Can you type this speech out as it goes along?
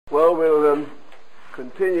Well, we'll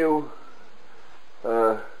continue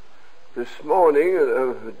this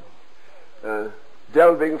morning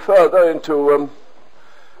delving further into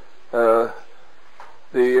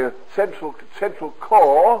the central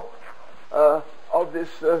core of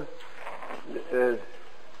this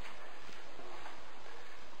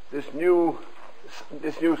new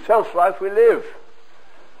self-life we live,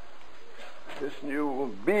 this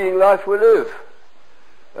new being life we live,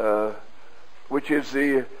 which is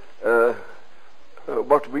the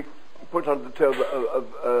what we put under the term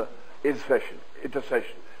of intercession,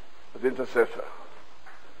 of intercessor.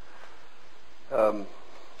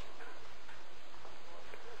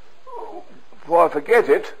 Before I forget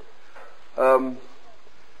it, some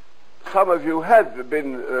of you had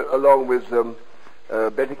been along with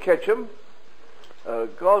Betty Ketchum.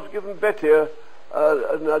 God's given Betty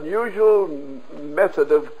an unusual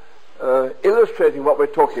method of illustrating what we're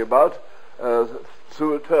talking about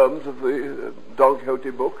through the terms of the Don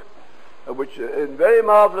Quixote book, which in very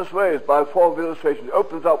marvelous ways, by form of illustration,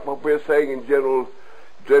 opens up what we're saying in general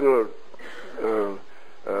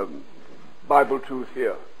Bible truth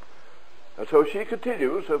here. And so she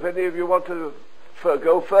continues. So if any of you want to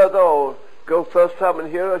go further or go first time and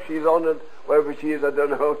hear her, she's on at wherever she is, I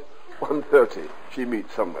don't know, 1:30. She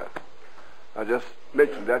meets somewhere. I just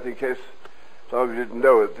mentioned that in case some of you didn't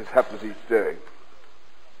know that this happens each day.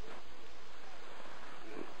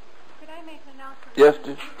 Could I make an announcement? Yes,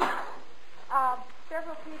 dear.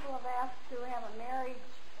 Several people have asked to have a marriage.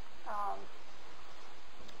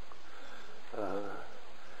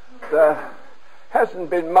 There hasn't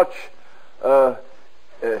been much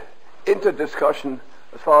interdiscussion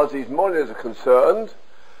as far as these mornings are concerned.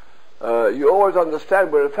 You always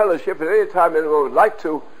understand we're a fellowship, and any time anyone would like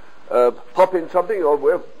to pop in something, or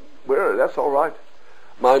we're that's all right.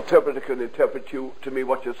 My interpreter can interpret to me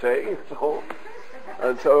what you're saying,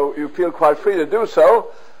 and so you feel quite free to do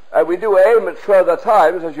so. And we do aim at further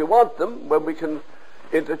times as you want them, when we can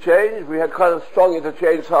interchange. We had quite a strong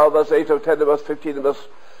interchange, some of us, 8 or 10 of us, 15 of us,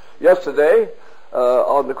 yesterday,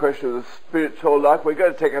 on the question of the spirit soul life. We're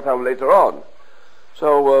going to take it up later on.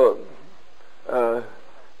 So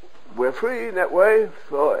we're free in that way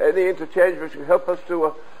for any interchange which can help us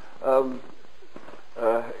to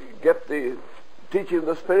get the teaching of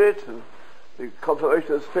the Spirit and the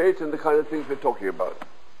confirmation of the Spirit and the kind of things we're talking about.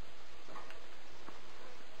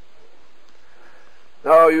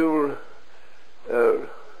 Now you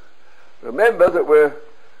remember that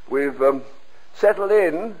we've settled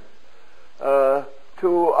in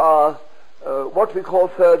to our what we call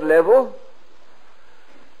third level,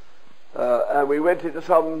 and we went into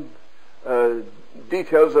some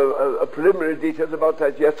details, preliminary details about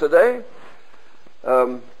that yesterday,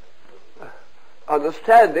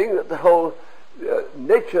 understanding that the whole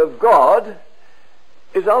nature of God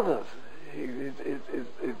is others.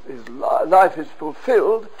 His life is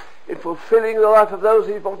fulfilled in fulfilling the life of those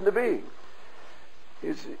he's brought into being.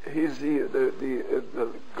 He's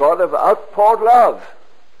the God of outpoured love,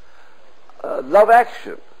 love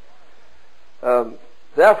action.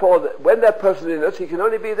 Therefore, when that person is in us, he can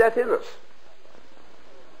only be that in us.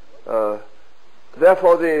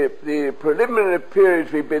 Therefore, the preliminary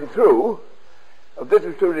periods we've been through of this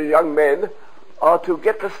including young men are to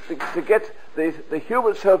get the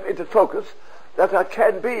human self into focus, that I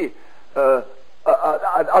can be an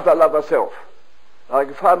utter lover self. I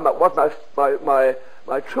can find what my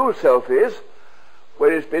true self is,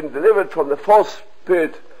 when it's been delivered from the false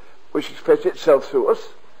spirit which expresses itself through us,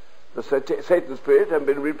 the Satan spirit, and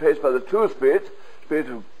been replaced by the true spirit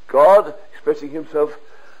of God, expressing himself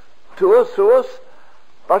to us, through us,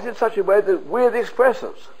 but in such a way that we're the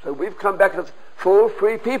expressors. So we've come back as full,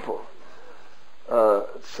 free people.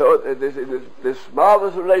 So this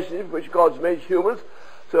marvelous relationship which God's made humans,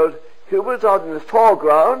 so humans are in the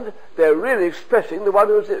foreground, they're really expressing the one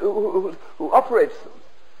who operates them.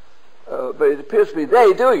 But it appears to be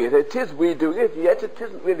they doing it. It is we doing it, yet it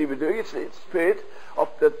isn't really we doing it. It's Spirit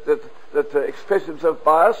that expresses himself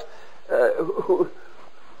by us,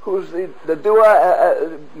 who's the doer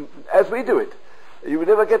as we do it. You would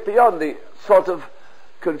never get beyond the sort of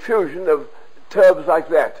confusion of terms like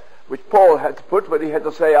that, which Paul had to put when he had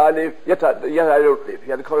to say, I live, yet I don't live. He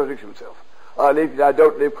had to contradict himself. I live, yet I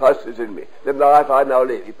don't live, Christ is in me. Then the life I now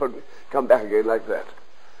live. He come back again like that.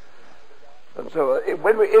 And so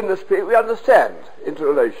when we're in the Spirit, we understand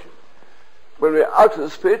interrelation. When we're out of the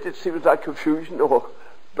Spirit, it seems like confusion or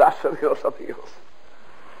blasphemy or something else.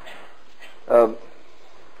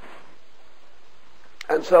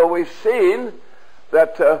 And so we've seen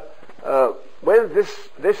that when this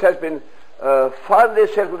has been finally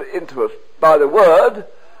settled into us by the Word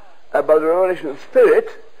and by the revelation of the Spirit,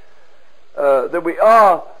 that we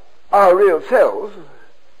are our real selves,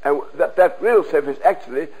 and that real self is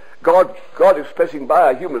actually God expressing by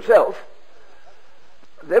our human self,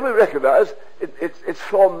 then we recognize its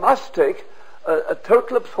form must take a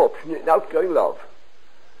total absorption in outgoing love,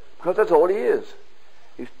 because that's all he is.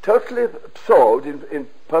 He's totally absorbed in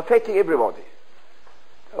perfecting everybody,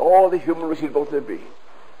 all the human race he's brought into being,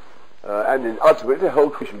 and in ultimately the whole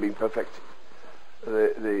creation being perfected.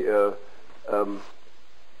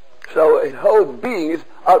 So his whole being is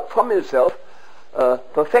out from himself,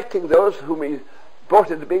 perfecting those whom he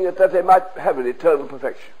brought into being, that they might have an eternal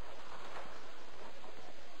perfection.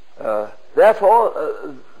 Therefore,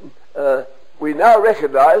 we now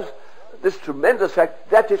recognize this tremendous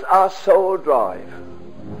fact that is our soul drive.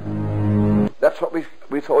 That's what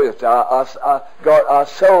we saw yesterday, our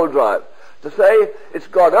soul drive. To say it's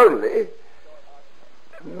God only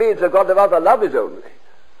means the God of other love is only.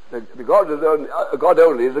 The God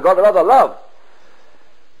only is the God of other love.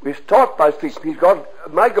 We start by speaking, he's God,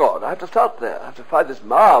 my God. I have to start there. I have to find this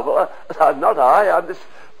marvel. Not I, I'm this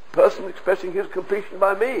person expressing his completion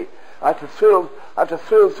by me. I have to be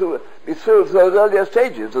thrilled through those earlier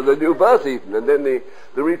stages of the new birth even, and then the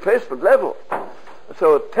replacement level.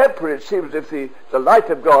 So temporary it seems if the light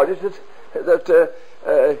of God is that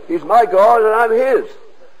he's my God and I'm his.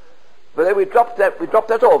 But then we drop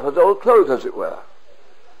that off as old clothes, as it were.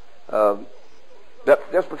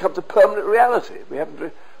 That just becomes a permanent reality. We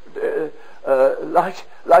haven't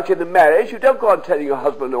like in a marriage, you don't go on telling your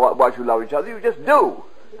husband or wife you love each other, you just do.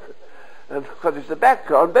 And because it's the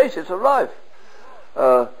background basis of life.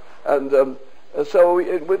 So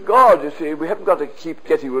with God, you see, we haven't got to keep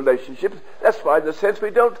getting relationships. That's why, in the sense, we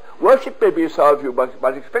don't worship maybe as some of you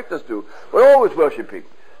might expect us to. We're always worshipping.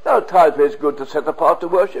 There are times when it's good to set apart to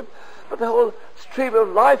worship, but the whole stream of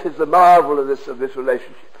life is the marvel of this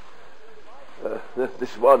relationship.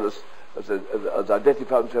 This one has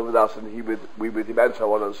identified himself with us, and we with him, and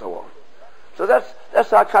so on and so on. So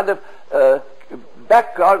that's our kind of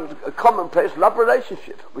background, commonplace love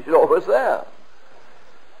relationship, which is always there.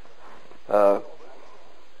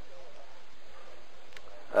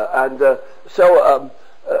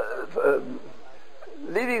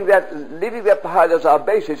 Leaving that behind as our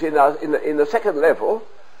basis in the second level,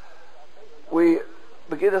 we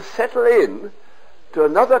begin to settle in to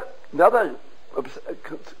another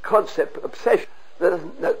concept, obsession,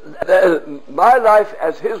 that my life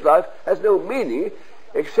as his life has no meaning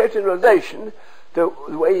except in relation to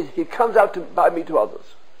the way he comes out by me to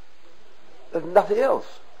others. There's nothing else.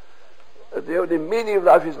 The only meaning of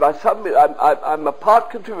life is by some. I'm a part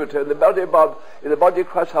contributor in the body of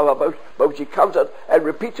Christ, however, by which he comes out and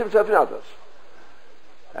repeats himself in others,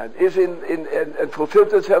 and is and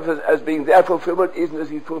fulfills himself as being their fulfillment, even as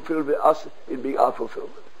he fulfilled with us in being our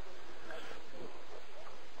fulfillment.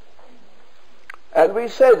 And we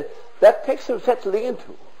said that takes some settling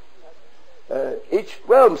into. Each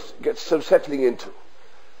realm gets some settling into.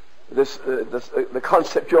 The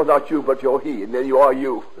concept, you're not you, but you're he, and then you are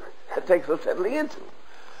you. That takes some settling into.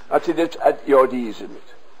 Until it's at your ease in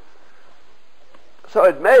it. So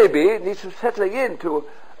it needs some settling into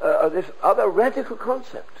this other radical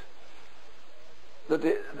concept. That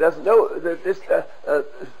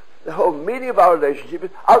the whole meaning of our relationship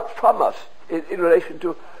is out from us in relation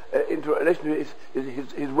to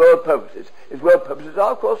his world purposes. His world purposes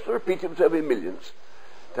are, of course, to repeat himself in millions.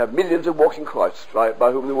 To have millions of walking Christs, right,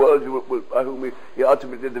 by whom the world by whom he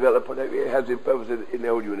ultimately develop what he has in purpose in the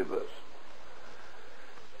whole universe.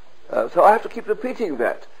 So I have to keep repeating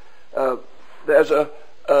that. There's a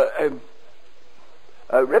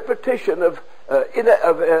repetition of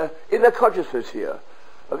inner consciousness here,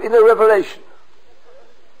 of inner revelation,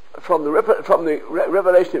 from the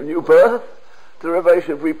revelation of new birth to the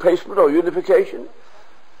revelation of replacement or unification,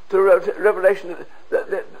 to the revelation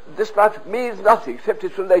that this life means nothing except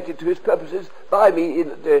it's related to his purposes by me in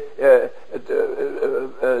the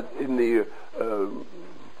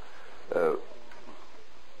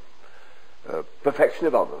perfection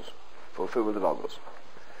of others, fulfillment of others.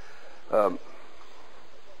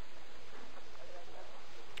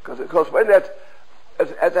 Because of course, when as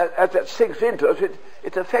that sinks into us,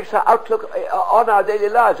 it affects our outlook on our daily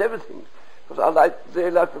lives, everything. Because our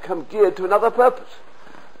daily life becomes geared to another purpose.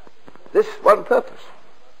 This one purpose.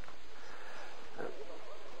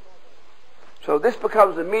 So this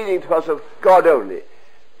becomes the meaning to us of God only.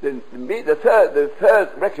 The third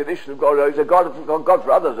recognition of God only is a God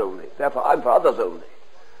for others only. Therefore, I'm for others only.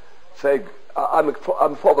 Say, I'm a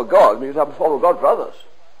form of God means I'm a form of God for others.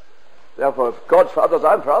 Therefore, if God's for others,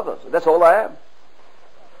 I'm for others. That's all I am.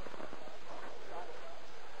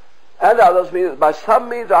 And others means, by some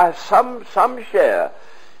means, I have some share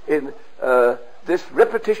in this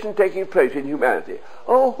repetition taking place in humanity.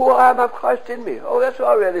 Oh, who I am, I'm Christ in me. Oh, that's who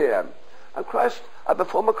I really am. I'm Christ, I'm a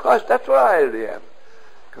form of Christ, that's what I really am.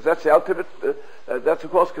 Because that's the ultimate, that of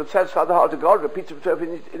course can satisfy the heart of God, repeats himself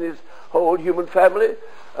in his whole human family.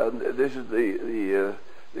 This is the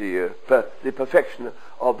perfection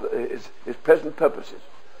of his present purposes.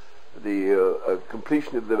 The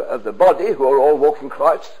completion of the body, who are all walking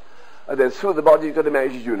Christ, and then through the body he's going to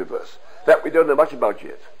manage his universe. That we don't know much about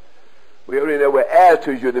yet. We only know we're heirs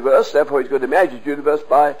to his universe, therefore he's going to manage his universe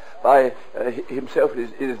by himself in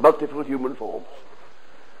his multiple human forms.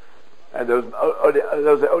 And those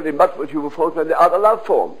are only multiple human forms when there are other love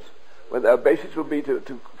forms, when their basis will be to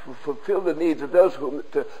fulfill the needs of those for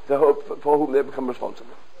whom they become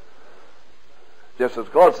responsible. Just as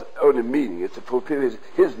God's only meaning is to fulfill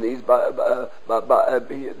his needs that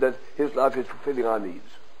his life is fulfilling our needs.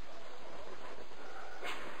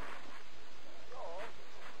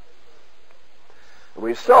 And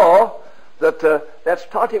we saw that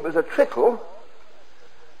starting with a trickle,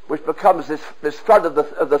 which becomes this flood of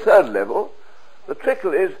the third level. The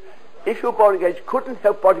trickle is, if you're born again, you couldn't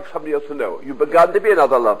help wanting somebody else to know. You've begun to be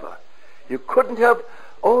another lover. You couldn't help,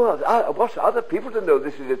 I want other people to know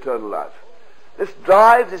this is eternal life. This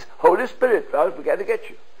drive, this Holy Spirit drive began to get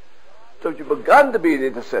you. So you've begun to be an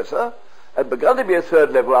intercessor and begun to be a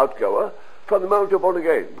third level outgoer from the moment you're born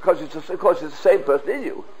again, because it's the same person in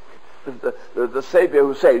you. The Saviour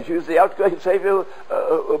who saves you is the outgoing Saviour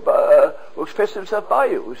who expresses himself by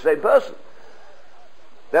you, who's the same person.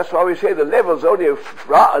 That's why we say the level's only a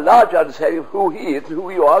large understanding of who he is and who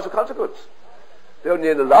you are as a consequence. They're only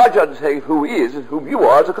in a large understanding of who he is and whom you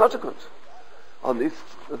are as a consequence on the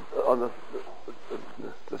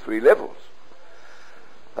three levels.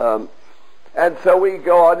 And so we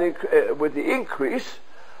go on with the increase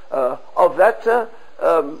of that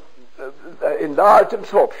enlarged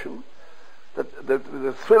absorption,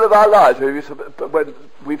 the thrill of our lives. When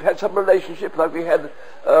we've had some relationship, like we had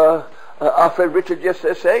our friend Richard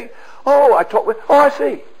yesterday saying, I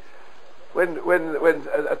see. When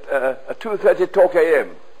at 2:30 talk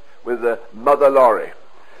a.m. with Mother Laurie.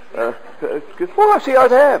 I see how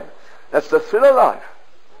I am. That's the thrill of life.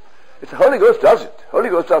 It's the Holy Ghost does it. Holy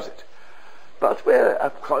Ghost does it. But we're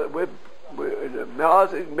now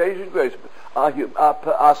in amazing grace.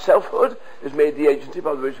 Our selfhood is made the agency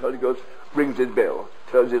by which the Holy Ghost rings his bell,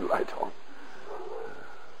 turns his light on.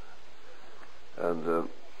 And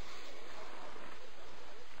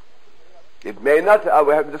it may not,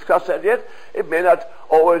 we haven't discussed that yet, it may not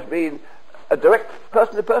always mean a direct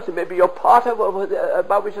person to person. Maybe you're part of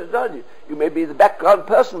by which it's done. You may be the background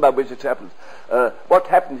person by which it happens. What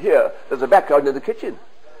happened here, there's a background in the kitchen.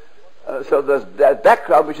 So there's that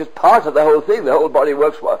background which is part of the whole thing. The whole body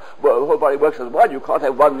works as one. You can't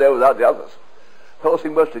have one there without the others. The whole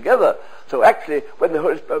thing works together. So actually, when the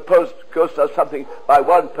Holy Ghost does something by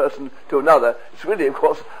one person to another, it's really, of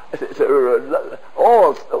course,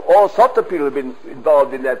 all sorts of people have been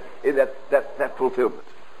involved in that fulfillment.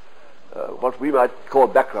 What we might call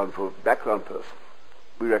background person.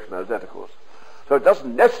 We recognize that, of course. So it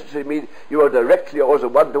doesn't necessarily mean you are directly or as a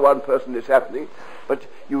one-to-one person is happening, but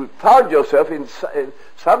you found yourself in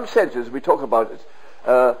some senses, we talk about it,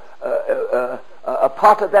 a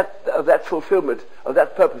part of that fulfillment, of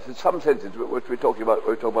that purpose in some senses, which we're talking about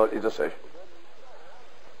intercession.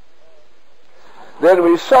 Then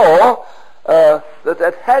we saw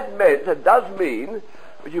that had meant, and does mean,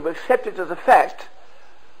 but you've accepted as a fact,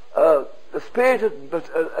 the Spirit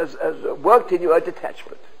has worked in you a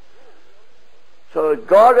detachment. So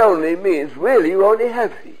God only means, really, you only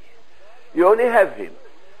have Him. You only have Him.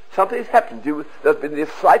 Something's happened to you. There's been the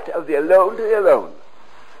flight of the alone to the alone.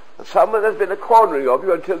 And somewhere there's been a cornering of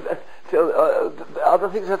you until other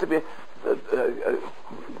things have to be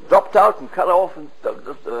dropped out and cut off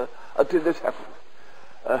until this happens.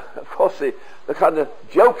 Of course, the kind of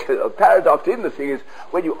joke or paradox in the thing is,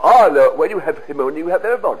 when you have Him only, you have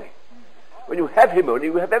everybody. When you have Him only,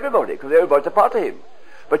 you have everybody, because everybody's a part of Him.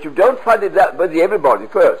 But you don't find it that with the everybody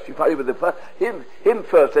first. You find it with Him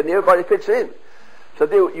first, and everybody fits in. So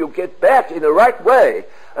you get back in the right way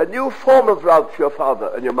a new form of love for your father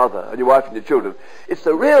and your mother and your wife and your children. It's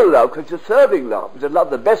the real love, because it's a serving love. It's a love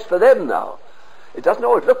the best for them now. It doesn't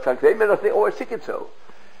always look like they may not always think it so.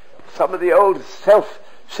 Some of the old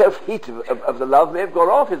self-heat of the love may have gone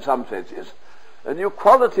off in some senses. A new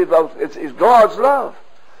quality of love is God's love.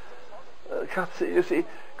 You see,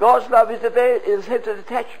 God's love is a sense of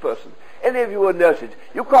detached person. Any of you who are nurses,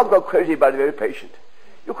 you can't go crazy about a very patient.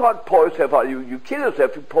 You can't pour yourself out. You kill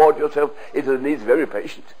yourself. You pour yourself into the needs of every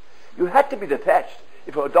patient. You had to be detached.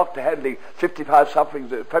 if you're a doctor handling 55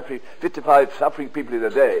 suffering people in a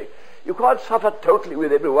day, you can't suffer totally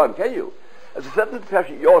with everyone, can you? There's a certain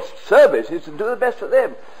passion. Your service is to do the best for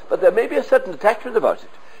them, but there may be a certain attachment about it.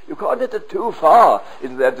 You can't let it too far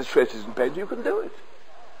into their distresses and pains. You can do it.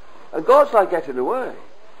 And God's like that in a way.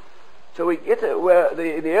 So we get where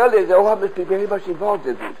in the early days, I must be very much involved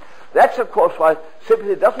in it. That's, of course, why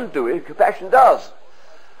sympathy doesn't do it, compassion does.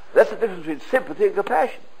 That's the difference between sympathy and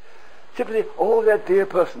compassion. Sympathy, oh, that dear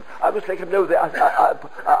person, I must let him know that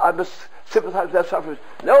I must sympathize with their sufferings.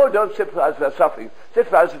 No, don't sympathize with their suffering.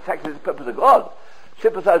 Sympathize with the fact that it's the purpose of God.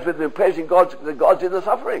 Sympathize with them praising God, the God's in the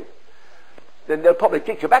suffering. Then they'll probably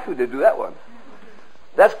kick you back when they do that one.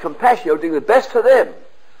 That's compassion. You're doing the best for them.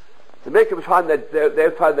 To make them find that they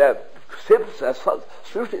find their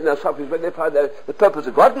solution in their sufferings when they find the purpose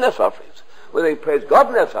of God in their sufferings. When they praise God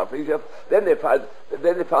in their sufferings, then they find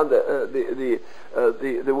the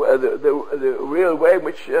real way in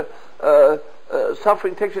which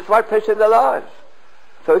suffering takes its right place in their lives.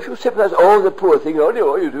 So if you sympathize, oh, the poor thing, all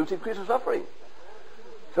you do is increase the suffering.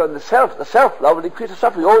 So in the self-love will increase the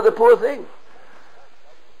suffering, oh, the poor thing.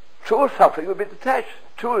 True suffering will be detached.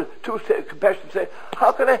 True compassion say,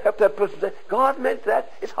 how can I help that person? Say, God meant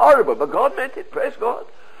that. It's horrible, but God meant it. Praise God.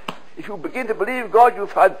 If you begin to believe God, you'll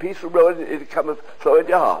find peace and flow in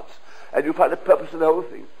your hearts. And you'll find a purpose in the whole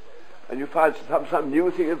thing. And you find some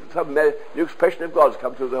new thing, some new expression of God's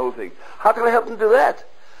come through the whole thing. How can I help them do that?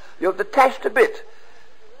 You're detached a bit.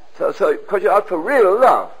 So because you're out for real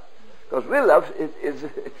love. Because real love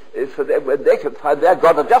is for them when they can find their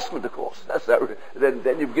God adjustment, of course.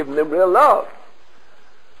 Then you've given them real love.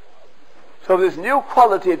 So this new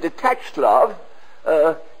quality of detached love,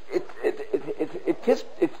 it's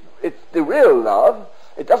the real love.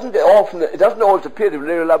 It doesn't always appear to be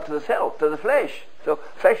real love to the self, to the flesh. So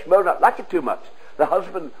flesh may not like it too much. The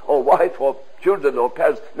husband or wife or children or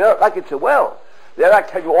parents may not like it so well. They like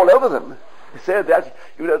to have you all over them. They say that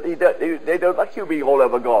they don't like you being all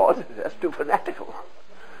over God. That's too fanatical.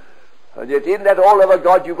 And yet in that all over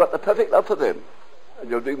God, you've got the perfect love for them. And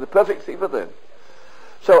you're doing the perfect thing for them.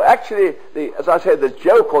 So actually, as I said, the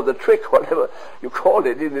joke or the trick, whatever you call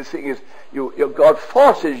it in this thing is, God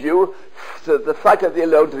forces you to the flight of the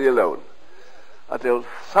alone to the alone. Until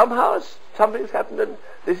somehow something's happened, and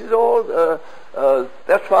this is all.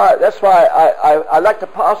 That's why I like to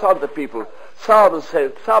pass on to people.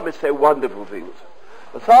 Psalmists say wonderful things.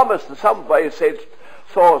 The psalmist, in some way,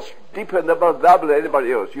 saw deeper in the Bible than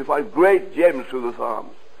anybody else. You find great gems through the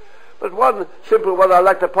Psalms. But one simple one I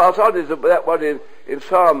like to pass on is that one in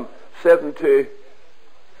Psalm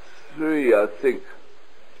 73, I think,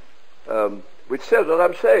 which says what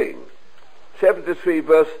I'm saying. 73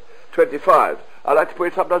 verse 25. I like to put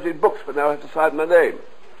it sometimes in books, but now I have to sign my name.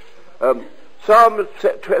 Psalm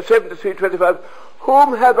 73, 25.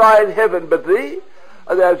 Whom have I in heaven but thee?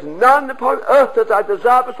 And there is none upon earth that I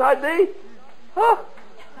desire beside thee.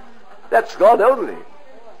 That's God only.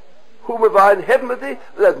 Whom have I in heaven with thee?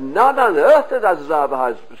 There's none on earth that I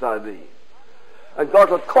desire beside thee. And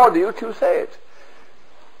God will call you to say it.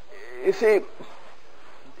 You see,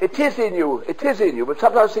 it is in you, but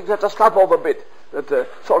sometimes things have to slap off a bit that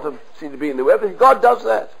sort of seem to be in the way. But God does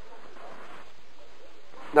that.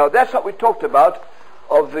 Now that's what we talked about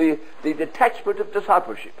of the detachment of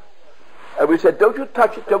discipleship. And we said, don't you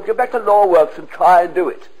touch it, don't get back to law works and try and do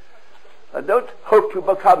it. And don't hope to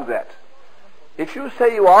become that. If you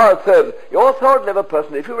say you're a third level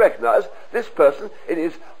person, if you recognize this person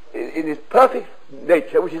in his perfect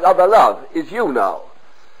nature, which is other love, is you now.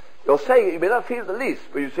 You're saying, you may not feel the least,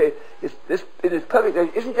 but you say, in his perfect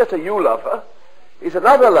nature, isn't just a you lover, he's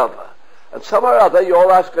another lover. And somehow or other, your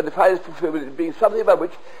life's going to find his fulfillment in being something by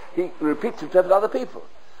which he repeats himself to other people.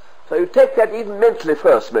 So you take that even mentally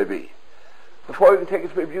first, maybe. Before you can take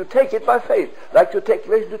it spiritually, you take it by faith. Like you take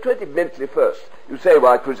Galatians 2:20 mentally first. You say,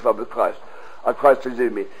 well, I crucified with Christ. Christ is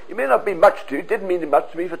in me. It may not be much to you. It didn't mean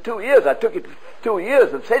much to me for 2 years. I took it 2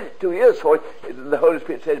 years and said it 2 years for it. The Holy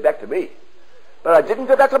Spirit said it back to me. But I didn't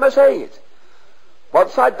go back to my saying it.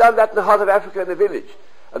 Once I'd done that in the heart of Africa in the village,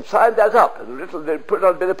 and signed that up, and they put it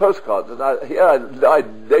on a bit of postcards, and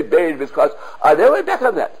they buried with Christ. I never went back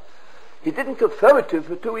on that. He didn't confirm it to me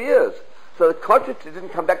for 2 years. So the conscience didn't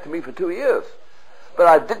come back to me for 2 years. But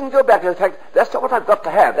I didn't go back and say, that's not what I've got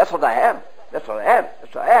to have. That's what I am. That's what I am.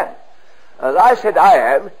 That's what I am. And I said I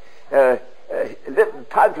am. A little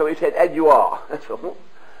time ago he said, and you are. That's all.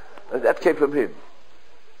 And that came from him.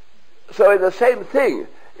 So in the same thing,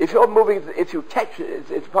 if you're moving, if you catch it,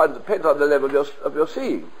 it depends on the level of your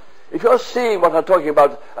seeing. If you're seeing what I'm talking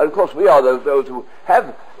about, and of course we are those who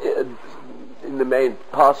have, in the main,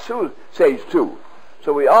 passed through stage 2.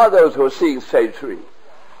 So we are those who are seeing stage 3.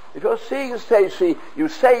 If you're seeing stage 3, you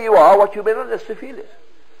say you are what you may not necessarily feel it.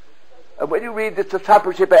 And when you read this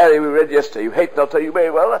discipleship area we read yesterday, you hate not so you may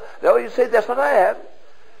well, no, you say that's what I am.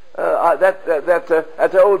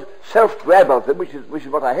 That old self-grab of them, which is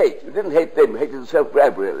what I hate. You didn't hate them, you hated the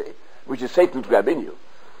self-grab really, which is Satan's grab in you.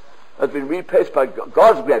 Has been replaced by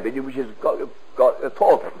God's grab in you, which is God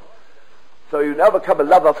for them. So you now become a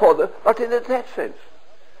lover for them, but in that sense.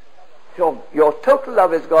 Your total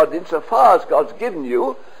love is God insofar as God's given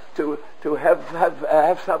you to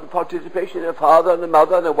have some participation in a father and a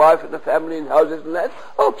mother and a wife and a family and houses and that.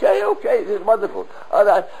 Okay, this is wonderful.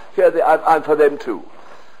 And I'm for them too.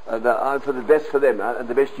 And I'm for the best for them and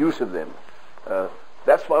the best use of them.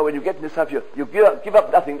 That's why when you get in this stuff, you give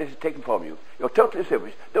up nothing that is taken from you. You're totally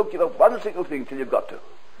selfish. Don't give up one single thing till you've got to.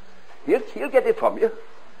 He'll get it from you.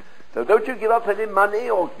 So don't you give up any money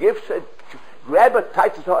or gifts. Grab it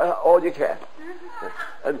tight as all you can.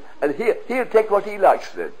 And he'll take what he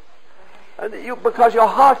likes then. And because your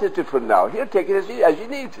heart is different now, he'll take it as he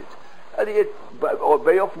needs it. And or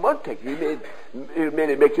very often won't take it. He'll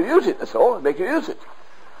merely make you use it, that's all, make you use it.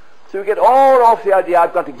 So you get all off the idea,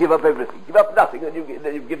 I've got to give up everything. Give up nothing, and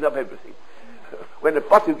then you've given up everything. When at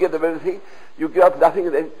bottom you give up everything, you give up nothing,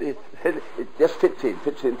 and then it just fits in.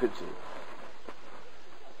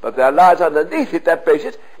 But there lies underneath it that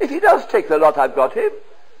basis, if he does take the lot I've got him,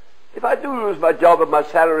 if I do lose my job and my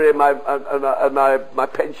salary and my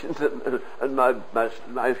pensions and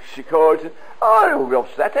my security, I will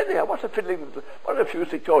lost that anyhow. What's a fiddling? What a few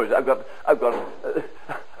securities? I've got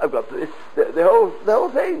the whole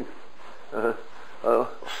thing. Or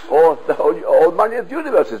all money of the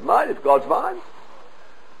universe is mine if God's mine,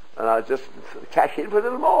 and I just cash in for a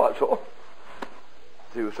little more. That's all.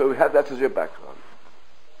 So we have that as your background.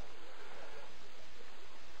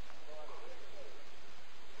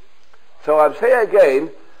 So I'm saying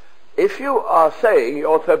again, if you are saying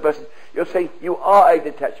you're third person, you're saying you are a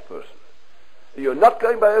detached person. You're not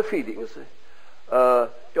going by your feelings. You're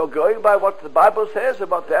going by what the Bible says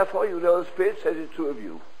about, therefore you know the Spirit says it's true of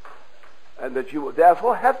you. And that you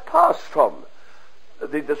therefore have passed from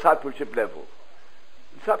the discipleship level.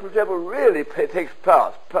 Discipleship level really takes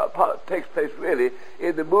place really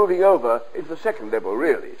in the moving over into the second level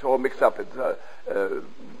really. It's all mixed up in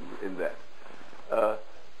that.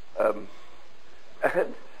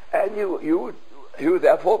 And you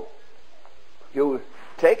therefore you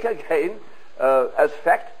take again as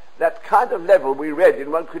fact that kind of level we read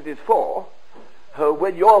in 1 Corinthians 4,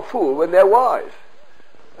 when you're a fool when they're wise,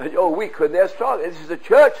 and you're weak when they're strong. This is the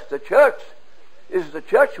church. This is the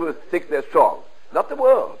church who think they're strong, not the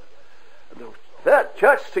world. The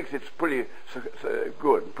church thinks it's pretty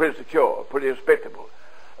good, pretty secure, pretty respectable,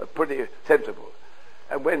 pretty sensible.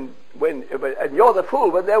 And and you're the fool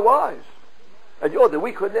when they're wise. And you're the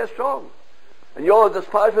weak when they're strong. And you're the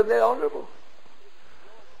despised when they're honorable.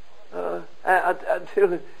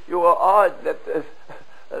 Until you are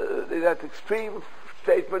that extreme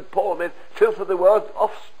statement Paul made, filth of the world,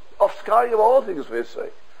 offscouring of all things for his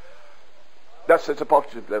sake. That's at a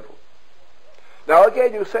positive level. Now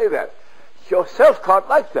again you say that. Yourself can't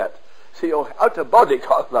like that. See, your outer body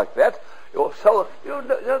can't like that. Your soul,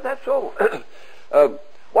 that's all.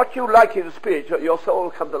 What you like in the spirit, your soul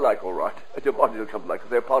will come to like, all right, and your body will come to like, because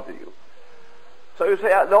they're part of you. So you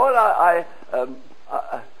say, Lord, I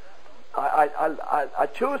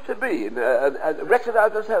choose to be, and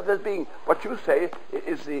recognize myself as being what you say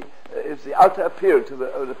is the outer appearance of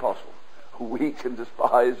the apostle, weak and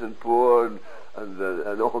despised and poor and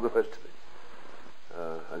all the rest of it,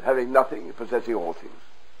 and having nothing, possessing all things.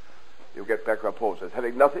 You get back what Paul says,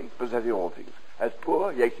 having nothing, possessing all things. As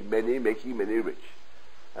poor, yet making many rich.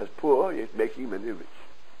 As poor, yet making many rich.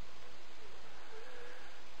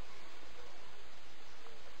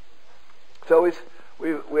 So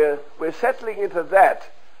we're settling into that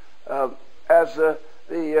as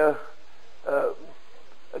the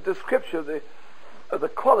description of the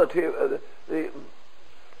quality of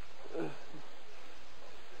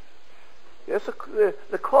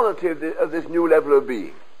the quality of this new level of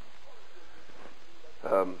being.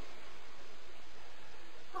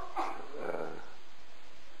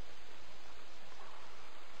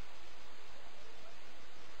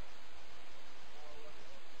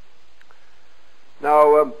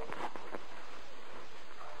 Now,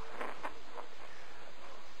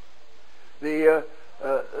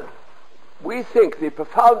 we think the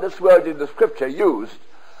profoundest word in the Scripture used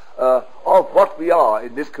of what we are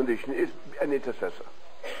in this condition is an intercessor.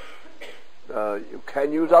 You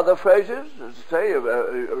can use other phrases, as say,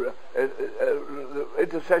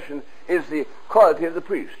 intercession is the quality of the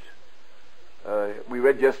priest. We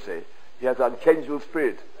read yesterday, he has an unchangeable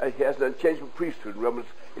spirit, and he has an unchangeable priesthood in Romans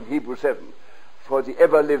in Hebrews 7. For he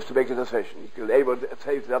ever lives to make intercession. He can able to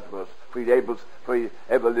save the utmost, for he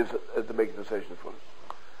ever lives to make intercession for us.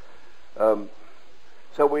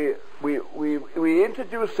 So we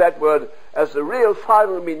introduce that word as the real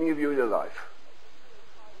final meaning of your life.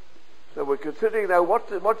 So we're considering now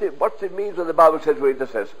what it means when the Bible says we're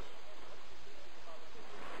intercessors.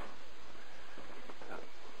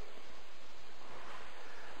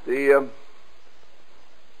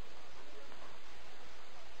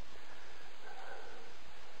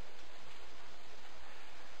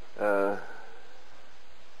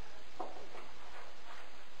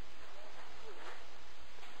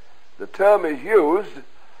 The term is used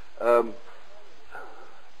of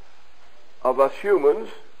us humans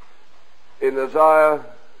in Isaiah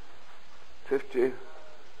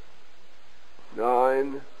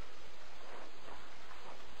 59,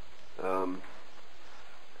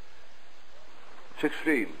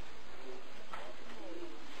 16.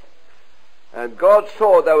 And God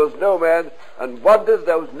saw there was no man, and wondered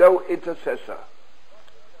there was no intercessor.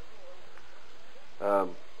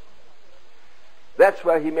 That's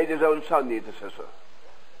where he made his own son the intercessor.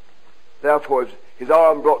 Therefore his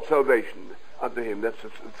arm brought salvation unto him. That's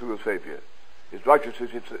through the Savior. His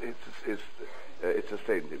righteousness, it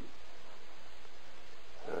sustained him.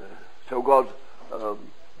 So God,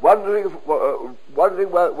 wondering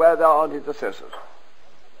where there aren't intercessors.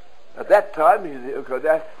 At that time,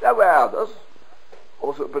 there were others,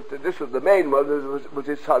 also, but this was the main one. Was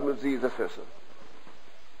his son was the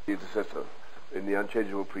intercessor in the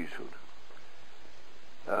unchangeable priesthood.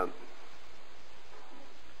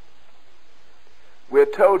 We're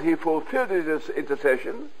told he fulfilled his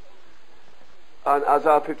intercession on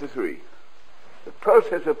Isaiah 53. The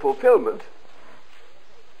process of fulfillment,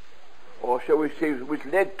 or shall we say, which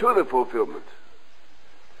led to the fulfillment,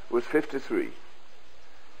 was 53.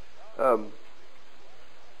 The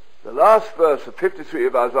last verse of 53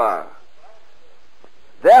 of Isaiah.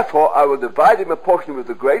 Therefore I will divide him a portion with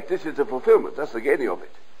the great. This is the fulfillment. That's the gaining of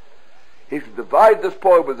it. He shall divide the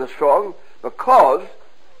spoil with the strong, because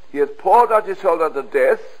he hath poured out his soul unto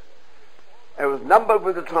death, and was numbered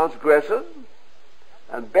with the transgressors,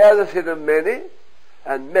 and bare the sin of many,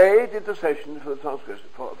 and made intercession for the transgressors.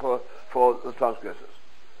 For the transgressors.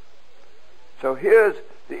 So here's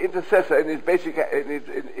the intercessor in his basic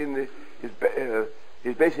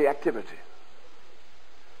his basic activity,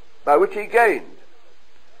 by which he gained.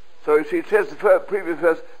 So you see, it says the previous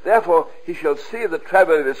verse, therefore he shall see the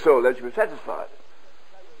travail of his soul, and shall be satisfied.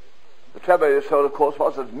 The travail of his soul, of course,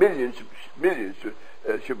 was that millions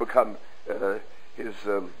should become his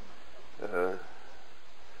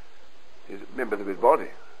members of his body,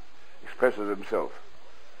 expresses himself.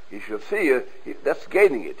 He shall see, that's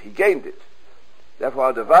gaining it. He gained it. Therefore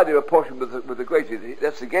I'll divide him a portion with the great.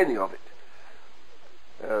 That's the gaining of it.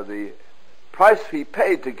 The price he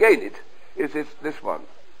paid to gain it is this one.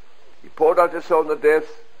 He poured out his soul unto death,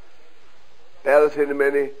 bare the sin of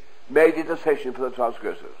many, made intercession for the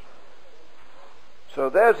transgressors. So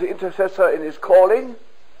there's the intercessor in his calling,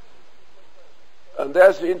 and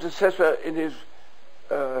there's the intercessor in his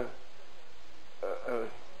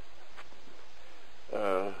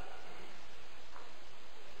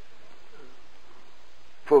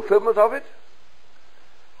fulfillment of it.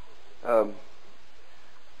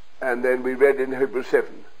 And then we read in Hebrews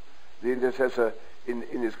 7, the intercessor in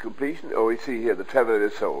his completion, or we see here the travel of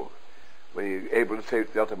his soul, when he's able to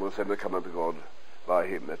save the uttermost and to come unto God by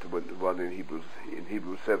him. That's the one in Hebrews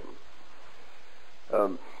 7.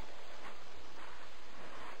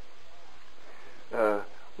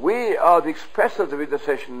 We are the expressors of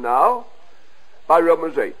intercession now by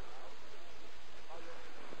Romans 8.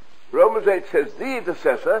 Romans 8 says the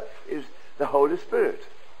intercessor is the Holy Spirit.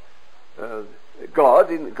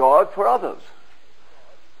 God for others.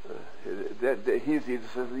 He's the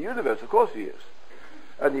intercessor of the universe, of course he is.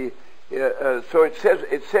 And so it says,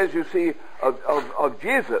 you see, of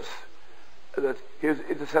Jesus, that he is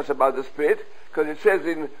intercessor by the Spirit, because it says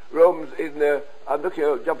in Romans,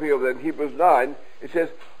 jumping over there in Hebrews 9, it says,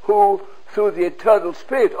 who through the eternal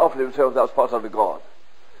Spirit offered himself as part unto God.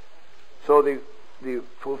 So the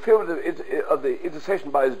fulfillment of the intercession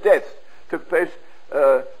by his death took place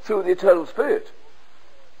through the eternal Spirit,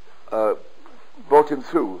 brought him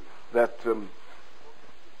through that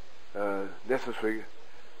necessary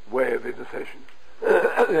way of intercession.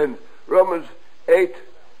 And Romans 8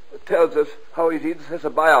 tells us how he's intercessor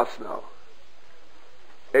by us now.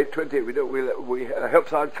 8:20, we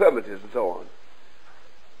helps our infirmities and so on.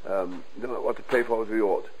 Don't know what to pray for as we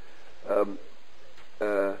ought.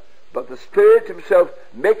 But the Spirit himself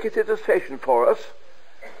maketh intercession for us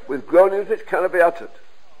with groanings which cannot be uttered.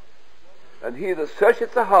 And he that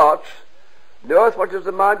searcheth the hearts knoweth what is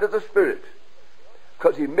the mind of the Spirit,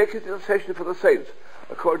 because he maketh intercession for the saints,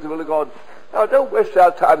 according to the will of God. Now, don't waste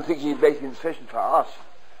our time thinking he's making intercession for us.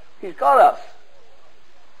 He's got us.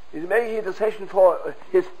 He's making intercession for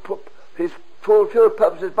his fulfilled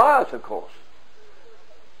purposes by us, of course.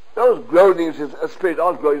 Those groanings in the Spirit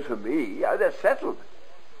aren't groanings for me. They're settled.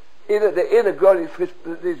 The inner groanings for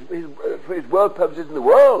his world purposes in the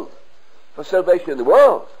world, for salvation in the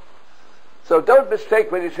world. So don't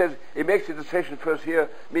mistake when he says he makes intercession for us here,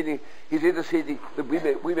 meaning he's interceding that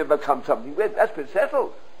we may become something. That's been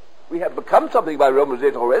settled. We have become something by Romans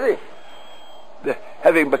 8 already.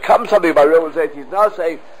 Having become something by Romans 8, he's now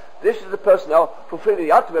saying this is the person now fulfilling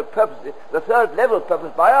the ultimate purpose, the third level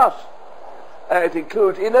purpose by us. It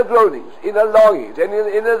includes inner groanings, inner longings, and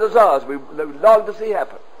inner desires we long to see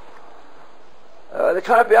happen. They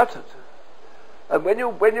cannot be uttered. And when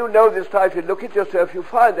you know this type, you look at yourself, you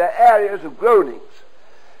find there are areas of groanings,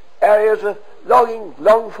 areas of longing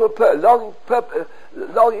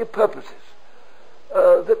purposes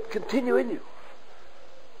that continue in you.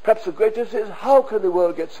 Perhaps the greatest is, how can the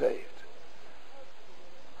world get saved?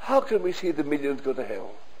 How can we see the millions go to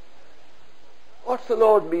hell? What's the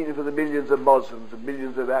Lord meaning for the millions of Muslims, and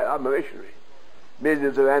millions of missionaries,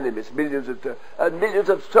 millions of animists, millions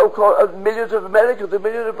of so-called, millions of Americans, and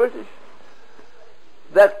millions of British?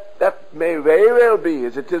 That may very well be,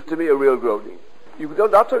 as it is to me, a real groaning. You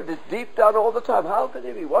don't utter it. It's deep down all the time. How can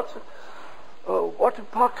it be? What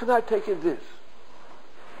part can I take in this?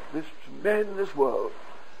 This man in this world,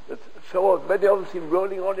 that so many of them seem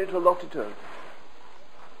rolling on into a lost eternity.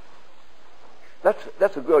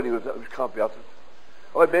 That's a groaning which can't be uttered.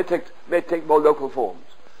 Or it may take more local forms.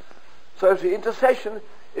 So if the intercession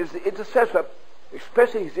is the intercessor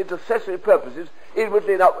expressing his intercessory purposes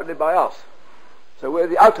inwardly and outwardly by us. So we're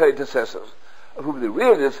the outer intercessors, of whom the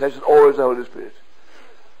real intercessor is always the Holy Spirit.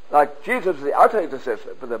 Like Jesus is the outer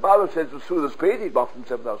intercessor, but the Bible says it was through the Spirit he brought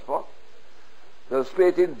himself thus far. The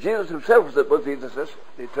Spirit in Jesus himself was the intercessor,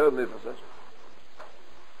 the eternal intercessor.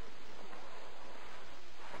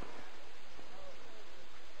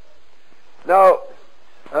 Now,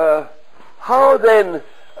 how then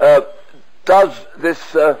does this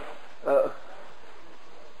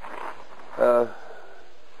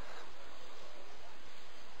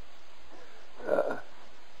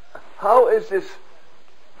how is this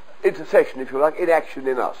intercession, if you like, in action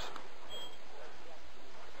in us?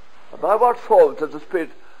 And by what form does the Spirit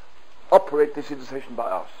operate this intercession by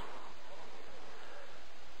us?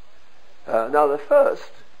 Now, the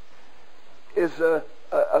first is a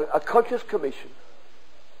conscious commission.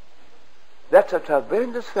 That's a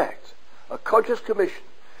tremendous fact. A conscious commission.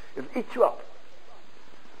 It'll eat you up.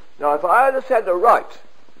 Now, if I understand it right,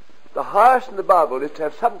 the highest in the Bible is to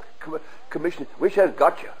have some commission which has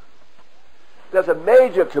got you. There's a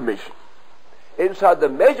major commission. Inside the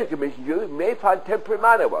major commission, you may find temporary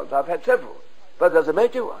minor ones. I've had several. But there's a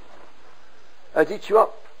major one. It eats you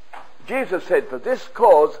up. Jesus said, for this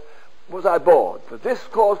cause was I born. For this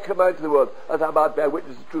cause came I into the world, that I might bear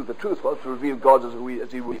witness to the truth. The truth was to reveal God as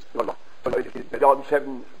he was. In John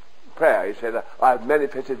 7 prayer, he said, I have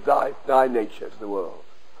manifested thy nature to the world.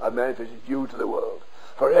 I have manifested you to the world.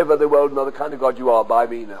 Forever the world know the kind of God you are by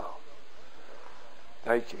me now.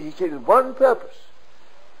 Now he said one purpose,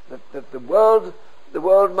 that the world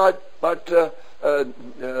might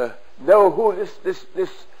know who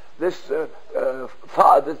this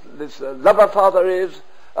lover father is,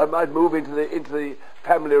 and might move into the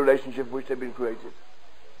family relationship in which they've been created.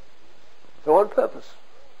 So one purpose.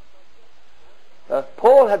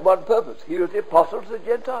 Paul had one purpose. He was the apostle to the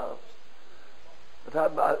Gentiles. But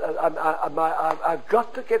I've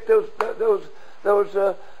got to get those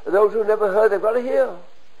who never heard. They've got to hear.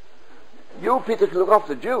 You, Peter, can look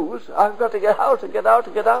after the Jews. I've got to get out and get out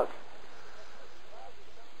and get out.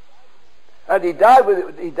 And he died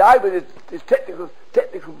with his technical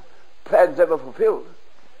plans never fulfilled.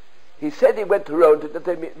 He said he went to Rome that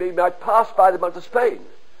they might pass by them unto Spain.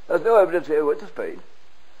 There's no evidence he went to Spain.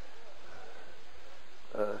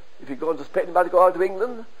 If he'd gone to Spain, he might have gone out to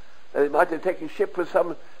England, and he might have taken ship with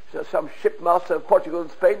some shipmaster of Portugal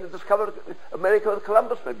and Spain and discovered America with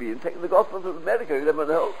Columbus maybe, and taken the gospel to America. You never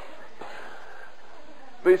know.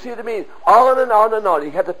 But you see what I mean? On and on and on.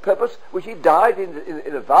 He had a purpose which he died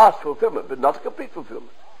in a vast fulfillment, but not a complete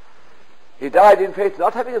fulfillment. He died in faith,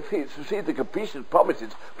 not having received the completion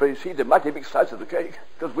promises, but he received a mighty big slice of the cake,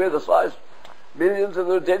 because we're the slice. Millions of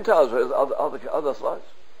the Gentiles are the other slice.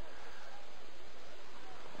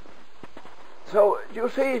 So, you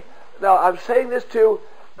see, now I'm saying this to you,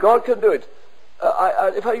 God can do it.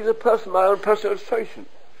 If I use my own personal illustration,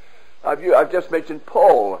 I've just mentioned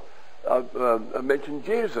Paul mentioned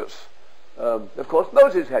Jesus. Of course,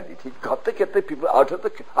 Moses had it. He'd got to get the people out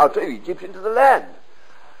of Egypt into the land.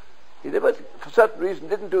 He never, for certain reason,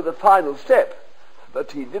 didn't do the final step,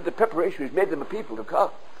 but he did the preparation which made them a people to come.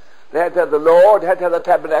 They had to have the law, they had to have the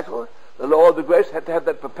tabernacle, the law of the grace had to have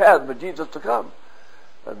that prepared for Jesus to come.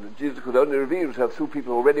 And Jesus could only reveal himself through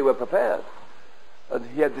people who already were prepared. And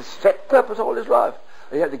he had this set purpose all his life.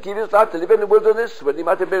 And he had to give his life to live in the wilderness when he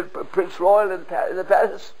might have been Prince Royal in the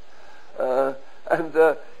palace.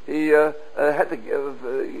 He had to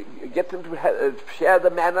get them to share the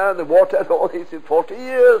manna and the water and all these things. 40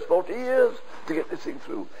 years to get this thing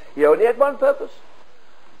through. He only had one purpose.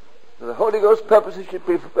 The Holy Ghost purpose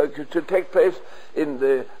should take place in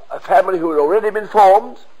the family who had already been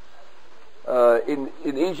formed in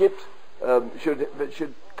Egypt,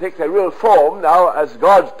 should take their real form now as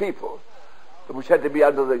God's people, which had to be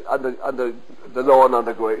under the law and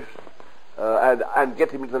under grace, and get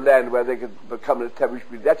him into the land where they could become an established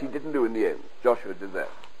people. That he didn't do in the end. Joshua did that.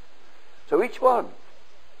 So each one.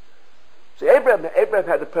 See, Abraham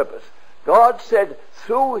had a purpose. God said,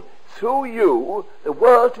 through you, the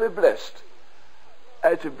world to be blessed.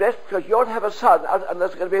 And to be blessed because you ought to have a son, and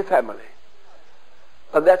there's going to be a family.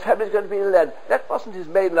 And that family is going to be in the land. That wasn't his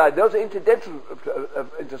main line. Those are incidental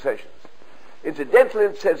intercessions. Incidental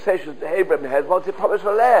intercessions that Abraham had was the promise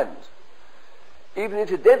of land. Even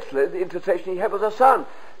incidentally, the intercession he had was a son.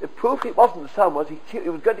 The proof he wasn't the son was he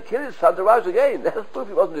was going to kill his son to rise again. That's proof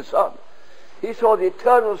he wasn't his son. He saw the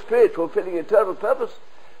eternal spirit fulfilling eternal purpose,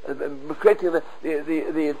 and creating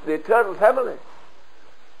the eternal family.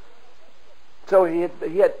 So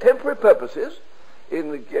he had temporary purposes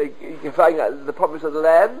in finding the promise of the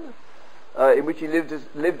land, in which he lived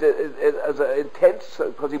as in tents,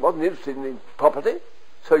 because he wasn't interested in property.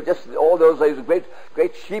 So he just, all those days, a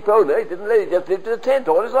great sheep owner. He just lived in a tent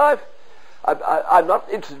all his life. I'm not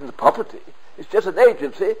interested in the property. It's just an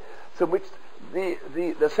agency from which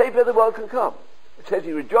the Saviour of the world can come. It says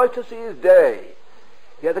he rejoiced to see his day.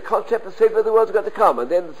 He had the concept the Saviour of the world is going to come, and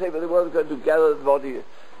then the Saviour of the world is going to gather the body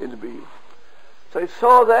into being. So he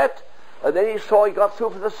saw that, and then he got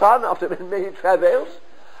through for the son after many travails.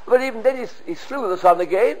 But even then he slew the son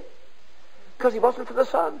again, because he wasn't for the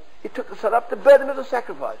son. He took the son up to burn him as a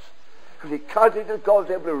sacrifice, because he counted that God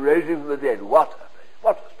was able to raise him from the dead. What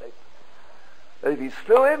a statement. And if he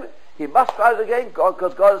slew him, he must rise again,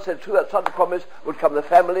 because God had said through that son of promise would come the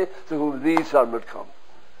family through whom the son would come.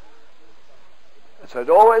 And so it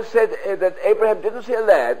always said that Abraham didn't see a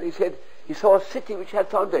land. He said he saw a city which had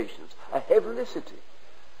foundations, a heavenly city.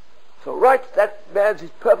 So right, that man's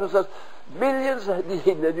his purpose was millions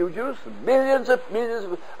in the New Jerusalem, millions of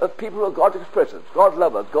people who are God's expressors, God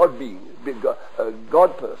lovers, God beings,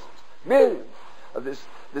 God persons, millions of this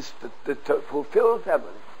fulfilled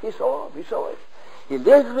family. He saw it. He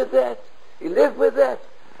lived with that.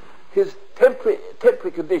 His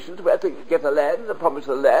temporary conditions were to get the land, the promise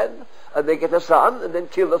of the land, and then get a son, and then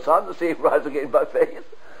kill the son to see him rise again by faith.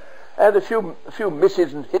 And a few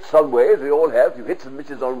misses and hits on way, as we all have, a few hits and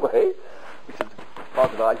misses on way, which is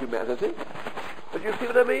part of our humanity. But you see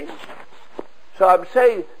what I mean? So I'm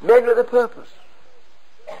saying, men with a purpose.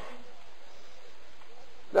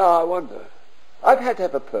 Now I wonder, I've had to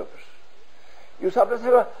have a purpose. You sometimes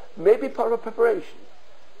have maybe part of a preparation.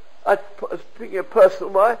 Speaking of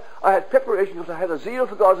personal why, I had preparation because I had a zeal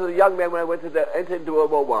for God as a young man when I entered into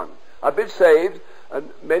World War I. I'd been saved and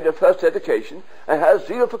made a first dedication and had a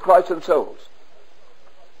zeal for Christ and souls.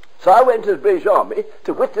 So I went to the British Army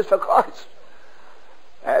to witness for Christ.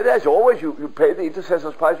 And as always, you pay the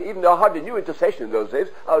intercessor's price. Even though I hardly knew intercession in those days,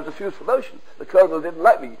 I was refused promotion. The colonel didn't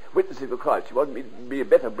like me witnessing for Christ. He wanted me to be a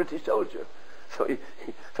better British soldier. So it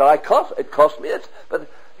cost me it. But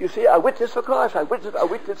you see, I witnessed for Christ. I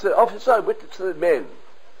witnessed the officer. I witnessed the men.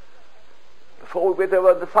 Before we went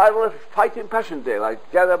over the final fight in Passion Day, I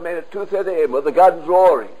gathered men at 2:30 a.m. with the guns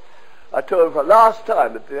roaring. I told them for the last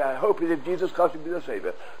time that I hope that if Jesus Christ will be the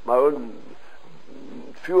Saviour. My own,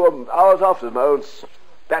 few hours after, my own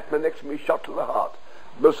batman next to me shot to the heart.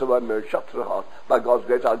 Most of my men shot to the heart. By God's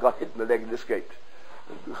grace, I got hit in the leg and escaped.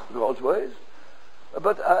 God's ways.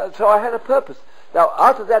 But so I had a purpose. Now,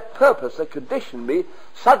 out of that purpose, they conditioned me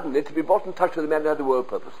suddenly to be brought in touch with the man who had the world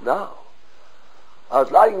purpose. Now, I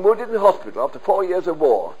was lying wounded in the hospital after 4 years of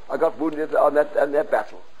war. I got wounded on that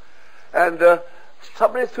battle. And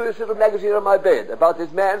somebody threw this little magazine on my bed about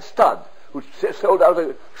this man Stud, who sold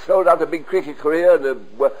out a big cricket career and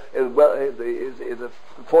is a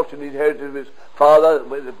fortune inherited from his father,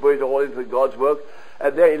 put it all into God's work,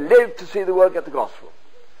 and there he lived to see the world get the gospel.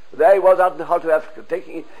 There he was out in the heart of Africa,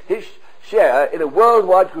 taking his share in a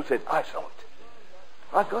worldwide crusade. I saw it.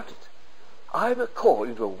 I got it. I'm a call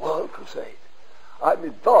into a world crusade. I'm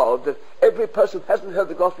involved that every person who hasn't heard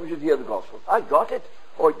the gospel should hear the gospel. I got it,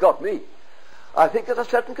 or it got me. I think there's a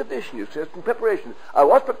certain condition, you see, certain preparation. I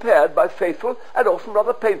was prepared by faithful and often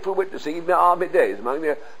rather painful witnessing in my army days among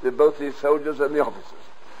both the soldiers and the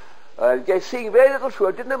officers. Seeing very little fruit,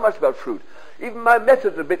 I didn't know much about fruit. Even my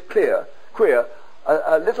methods are a bit queer.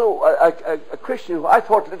 A Christian who I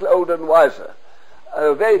thought a little older and wiser,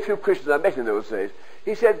 very few Christians I met in those days,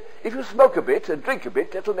 he said, if you smoke a bit and drink a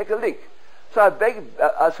bit, that will make a link. So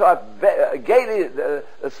I gaily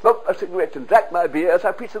smoked a cigarette and drank my beer as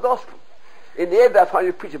I preached the gospel. In the end, I found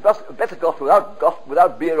you preach a better gospel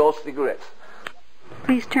without beer or cigarettes.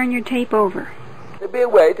 Please turn your tape over. There'd be a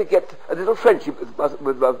way to get a little friendship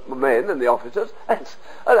with my men and the officers, and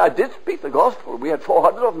I did speak the gospel. We had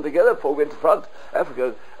 400 of them together before we went to France,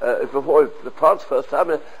 Africa. Before the France first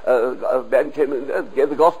time, a man came and gave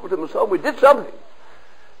the gospel to them and so on. We did something,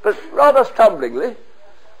 but rather stumblingly.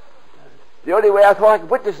 The only way I thought I could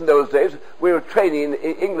witness in those days, we were training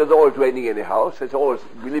in England, always raining anyhow, so it's always,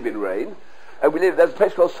 we live in rain. And there's a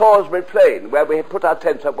place called Salisbury Plain, where we had put our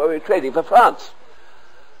tents up, where we were training for France.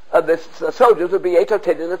 And the soldiers would be 8 or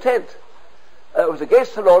 10 in a tent. It was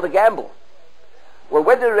against the law to gamble. Well,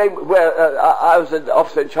 when the rain, I was an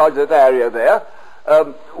officer in charge of that area there,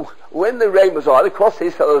 when the rain was on, of course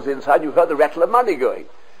these fellows inside, you heard the rattle of money going.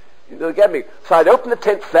 You know, gambling. So I'd open the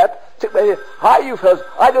tent flap, stick my head, hi you fellows,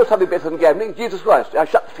 I know something better than gambling, Jesus Christ. I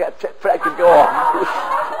shut the flap and go on.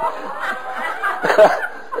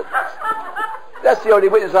 That's the only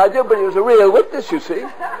witness I do, but he was a real witness, you see.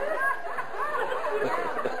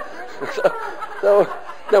 so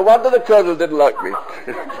no wonder the colonel didn't like me.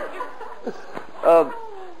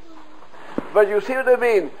 But you see what I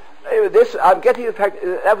mean? This, I'm getting the fact,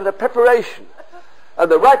 that was a preparation. And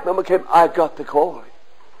the right moment came, I got the calling.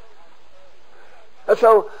 And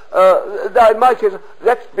so, now in my case,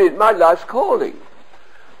 that's been my life's calling.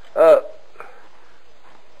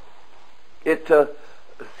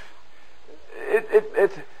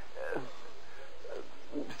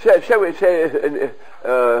 Shall we say,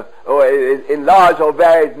 in large or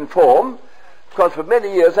varied in form, because for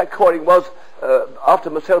many years that calling was, after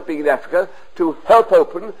myself being in Africa, to help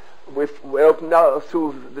open, we're open now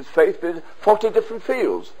through this faith, with 40 different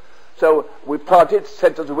fields. So we planted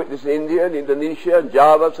centers of witness in India and Indonesia and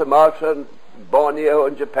Java, Sumatra and Borneo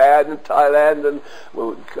and Japan and Thailand and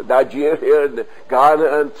Nigeria and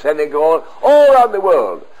Ghana and Senegal, all around the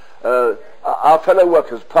world. Our fellow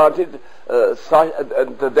workers planted,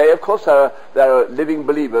 and today, of course, there are living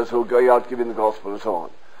believers who are going out giving the gospel and so on.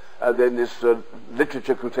 And then this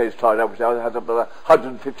literature crusade started up, which now has about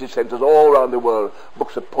 150 centers all around the world.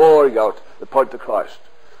 Books are pouring out the point of Christ.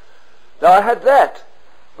 Now I had that,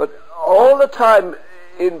 but all the time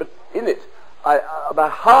in it, my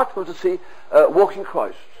heart was to see walking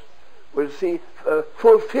Christ, was to see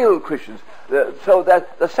fulfilled Christians. So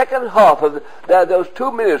that the second half of those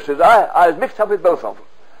two ministries, I was mixed up with both of them.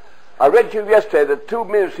 I read to you yesterday the two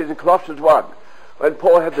ministries in Colossians 1, when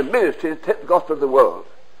Paul had the ministry to take the gospel of the world.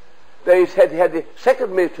 They said he had the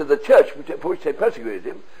second ministry of the church, for which they persecuted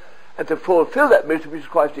him, and to fulfill that ministry which is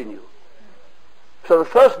Christ in you. So the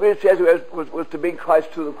first ministry, as it was to bring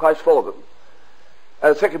Christ to them, Christ for them.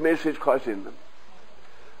 And the second ministry is Christ in them.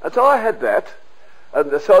 And so I had that,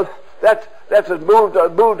 and so that has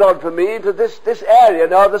moved on for me into this area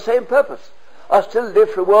now of the same purpose. I still live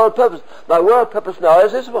for a world purpose. My world purpose now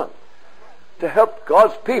is this one: to help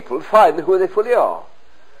God's people find who they fully are.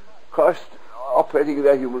 Christ operating in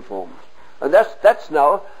their human forms. And that's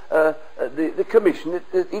now the commission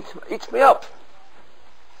that eats me up.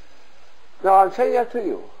 Now I'm saying that to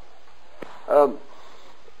you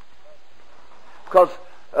because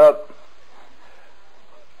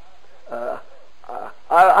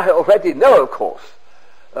I already know, of course,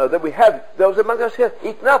 that we have those among us here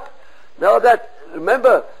eaten up. Now that,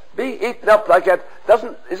 remember, being eaten up like that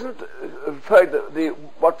isn't referring to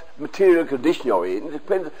what material condition you're in. It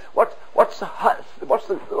depends what's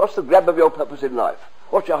the grab of your purpose in life.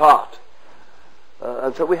 What's your heart?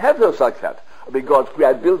 And so we have those like that. I mean, God's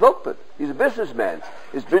grad Bill Volkman. He's a businessman.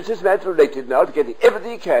 His businessman's related now to getting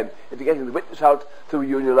everything he can into getting the witness out through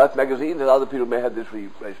Union Life magazine, and other people may have this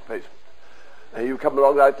replacement. And you come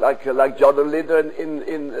along like John and Linda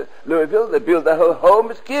in Louisville. They build their whole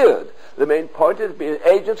home. It's geared. The main point is to be an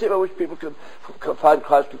agency by which people can find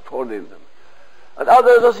Christ fallen in them. And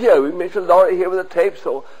others are here. We mentioned Laurie here with the tapes,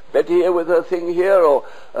 or Betty here with her thing here, or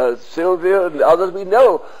Sylvia and others we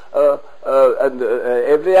know, and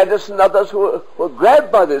Emily Anderson and others who were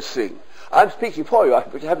grabbed by this thing. I'm speaking for you,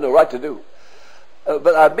 which I have no right to do.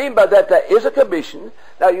 But I mean by that there is a commission.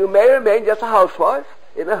 Now you may remain just a housewife.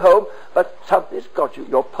 in a home, but something's got you.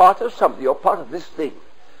 You're part of something. You're part of this thing.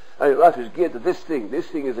 And your life is geared to this thing. This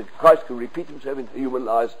thing is that Christ can repeat himself into human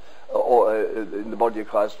lives or in the body of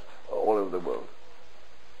Christ all over the world.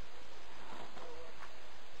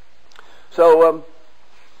 So,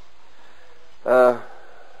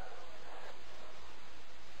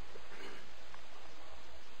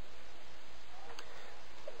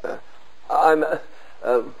 I'm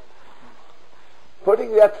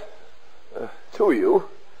putting that to you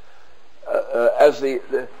as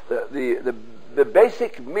the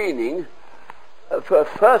basic meaning,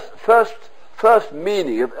 first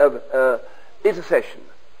meaning of intercession,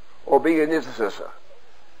 or being an intercessor.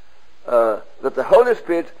 That the Holy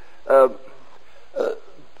Spirit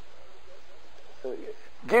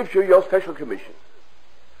gives you your special commission,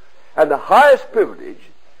 and the highest privilege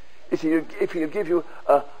is if he give you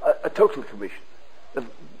a total commission,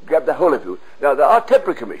 grab the whole of you. Now there are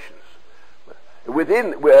temporary commissions.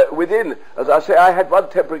 Within, as I say, I had one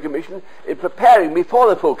temporary commission in preparing me for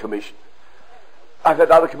the full commission. I've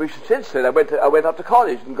had other commissions since then. I went up to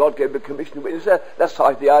college, and God gave me a commission to witness. That's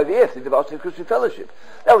like the IVF, the Diversity Christian Fellowship.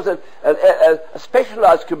 That was a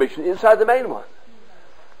specialized commission inside the main one.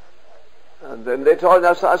 And then later on,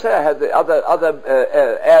 as I say, I had the other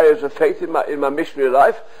areas of faith in my missionary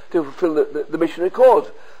life to fulfill the missionary cause.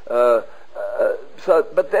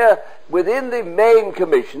 But there, within the main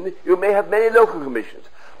commission, you may have many local commissions,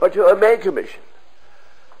 but you're a main commission.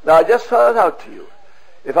 Now, I just throw it out to you.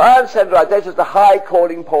 If I understand right, that is the high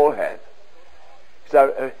calling Paul had.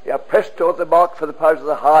 So, he pressed toward the mark for the prize of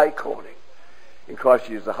the high calling in Christ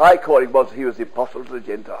Jesus. The high calling was he was the apostle to the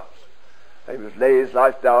Gentiles. And he was laying his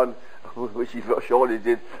life down, which he surely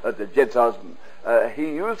did, at the Gentiles.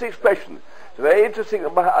 He used the expression. It's very interesting,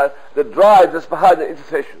 the drive that's behind the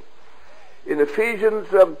intercession. In Ephesians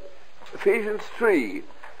 3,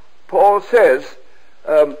 Paul says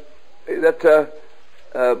that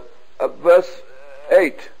verse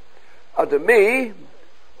 8, unto me,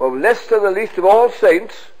 or less than the least of all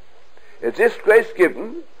saints, is this grace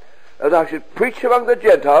given, that I should preach among the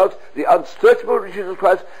Gentiles the unsearchable riches of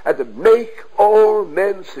Christ, and to make all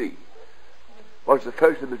men see. What's the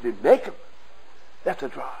first thing to make them? That's a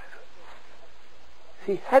drive.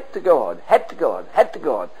 He had to go on, had to go on, had to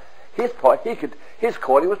go on. His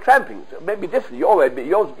calling was tramping. It may be different. Yours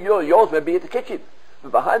may be at the kitchen,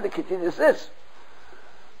 but behind the kitchen is this.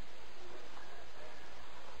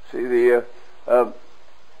 See, the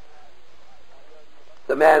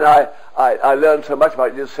man I learned so much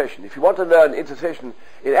about intercession. If you want to learn intercession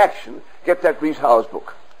in action, get that Rees Howells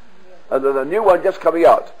book. And there's a new one just coming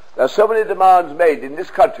out. There are so many demands made in this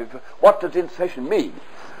country for what does intercession mean,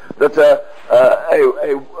 that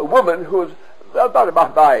a woman who's about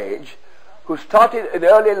my age, who started in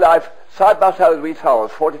early life side by side with Rees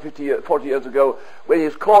Howells 40 years ago, when he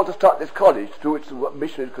was called to start this college through which the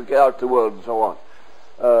missionaries could get out to the world and so on.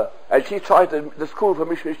 And she started the school for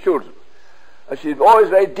missionary children. And she's always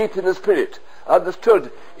very deep in the spirit,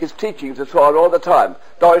 understood his teachings and so on all the time.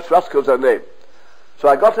 Doris Ruskell's her name. So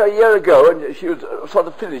I got her a year ago, and she was sort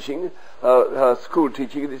of finishing her school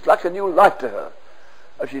teaching, and it's like a new life to her.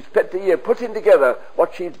 And she spent the year putting together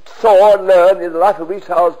what she saw and learned in the life of Rees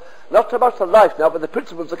Howells, not so much the life now, but the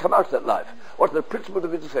principles that come out of that life. What are the principles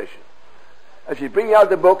of intercession? And she's bringing out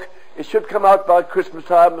the book. It should come out by Christmas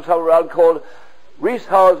time or somewhere around, called Rees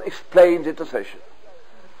Howells Explains Intercession.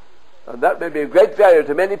 And that may be of great value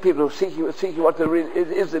to many people who are seeking what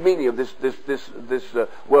is the meaning of this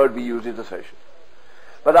word we use, intercession.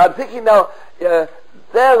 But I'm thinking now, there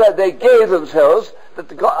they gave themselves,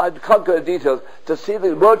 I can't go into details, to see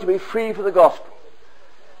the world to be free for the gospel.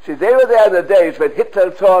 See, they were there in the days when Hitler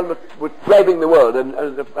and so on were grabbing the world,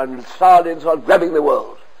 and Stalin and so on grabbing the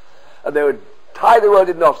world. And they would tie the world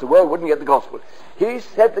in knots, the world wouldn't get the gospel. He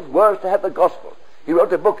said the world to have the gospel. He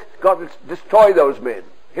wrote a book, God will destroy those men,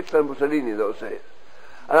 Hitler and Mussolini, those days.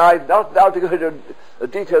 And I'm not now to go into the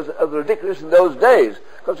details of the ridiculous in those days,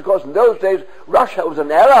 because of course in those days Russia was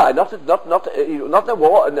an ally, not a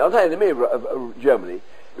war, not an enemy of Germany.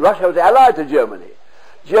 Russia was allied to Germany.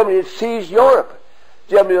 Germany had seized Europe.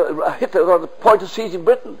 Hitler was on the point of seizing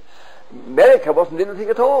Britain. America wasn't in anything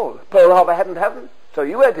at all. Pearl Harbor hadn't happened, so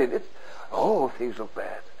you went in it. Oh, things look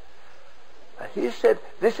bad. And he said,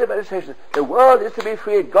 this is meditation. The world is to be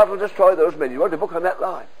free, and God will destroy those men. He wrote a book on that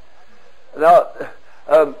line. Now,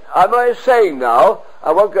 I'm only saying now,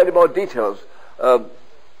 I won't go into more details.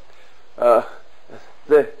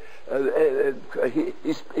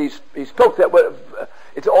 He spoke that word,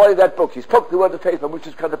 it's all in that book. He spoke the word of faith on which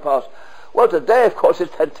has come to pass. Well, today, of course,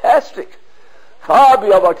 it's fantastic. Far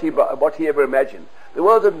beyond what he ever imagined. The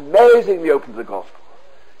world's amazingly open to the gospel.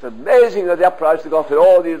 It's amazing that the uprising of God in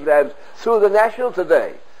all these lands through the national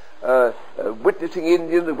today. Witnessing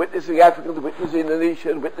Indians, witnessing Africans, witnessing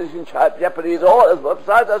Indonesians, witnessing Japanese, all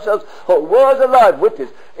besides ourselves, whole worlds alive witness.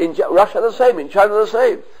 In Russia the same, in China the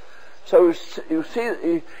same. So you see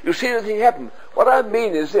the thing happen. What I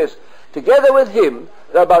mean is this: together with him,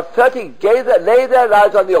 there are about 30 lay their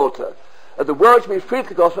lives on the altar, and the world should be free to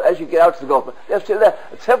the gospel as you get out to the gospel. They're still there.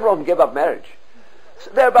 And several of them gave up marriage. So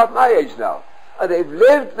they're about my age now. And they've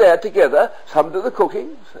lived there together. Some do the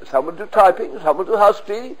cooking, some will do typing, some will do house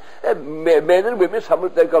cleaning. Men and women,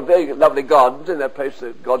 they've got very lovely gardens in that place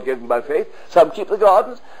that God gave them by faith. Some keep the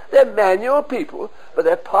gardens. They're manual people, but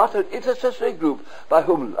they're part of an intercessory group by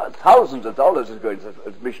whom thousands of dollars is going to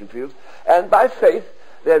mission fields. And by faith,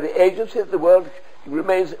 they're the agency that the world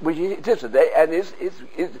remains, which it is today, and is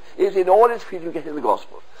in all its freedom getting the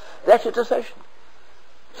gospel. That's intercession.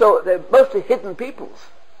 So they're mostly hidden peoples.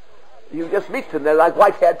 You just meet them, they're like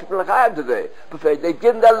white-haired people like I am today. They've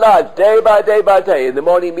given their lives day by day by day in the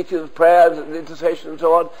morning meetings, prayers and intercession and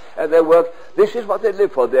so on, and their work. This is what they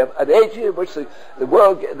live for. They're an age in which the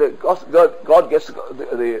world, God gets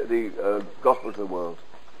the gospel to the world.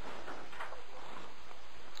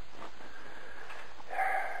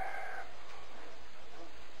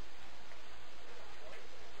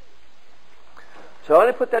 So I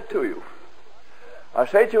only put that to you. I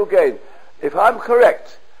say to you again, if I'm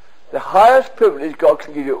correct, the highest privilege God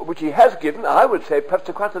can give you, which he has given, I would say, perhaps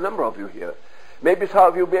to quite a number of you here. Maybe some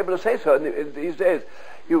of you will be able to say so in these days.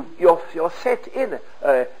 You're set in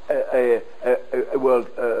a world,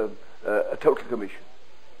 a total commission.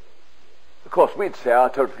 Of course, we'd say our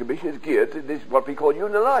total commission is geared to this, what we call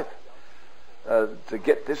union life. To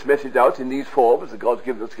get this message out in these forms that God's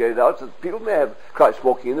given us to get it out, so that people may have Christ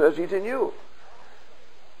walking in them as he's in you.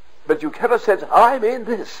 But you have a sense, I'm in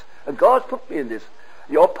this, and God's put me in this.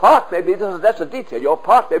 Your part may be this, that's a detail. Your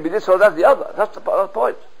part may be this or that's the other. That's the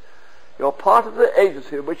point. You're part of the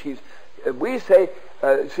agency in which we say,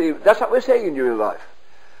 see, that's what we're saying in union life.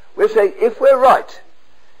 We're saying, if we're right,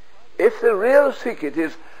 if the real secret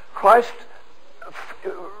is Christ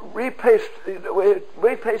replaced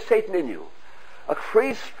Satan in you, a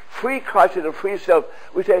free Christ in a free self,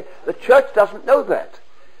 we say, the church doesn't know that.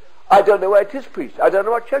 I don't know where it is preached. I don't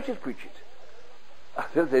know what churches preach it. I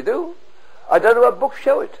think they do. I don't know what books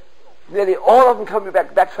show it. Nearly all of them come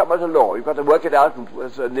back somewhere to law. You've got to work it out, and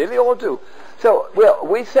nearly all do. So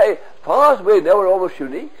we say, as far as we know, we're almost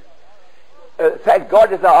unique. Thank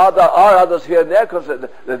God if there are others here and there, because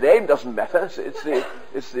the name doesn't matter. It's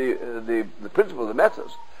the principle that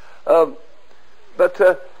matters.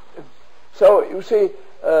 So you see,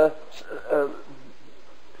 so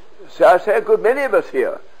I say a good many of us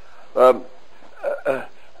here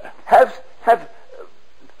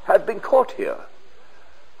have been caught here.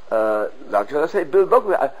 Like I say, Bill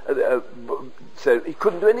Bogman said he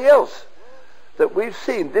couldn't do anything else. That we've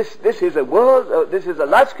seen this is a world, this is a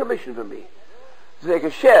life's commission for me. To take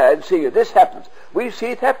a share in seeing that this happens. We see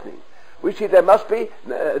it happening. We see there must be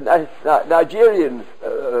Nigerian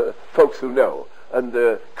folks who know,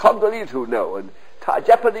 and Congolese who know, and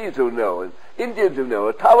Japanese who know, and Indians who know,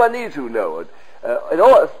 and Taiwanese who know, and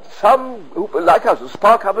all, some who, like us,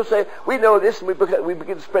 spark up and say, we know this, and we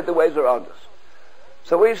begin to spread the ways around us.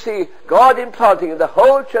 So we see God implanting in the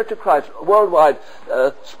whole Church of Christ worldwide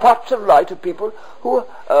spots of light of people who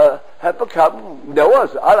have become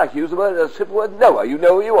knowers. I like to use the word, a simple word, knower. You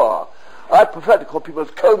know who you are. I prefer to call people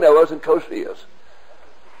co-knowers and co-seers.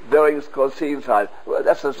 Knowing is called seeing side. Well,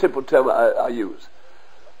 that's a simple term I use.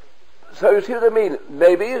 So you see what I mean?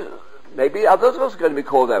 Maybe others of us are going to be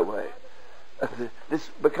called that way. This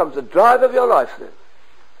becomes the drive of your life then.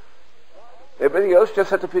 Everything else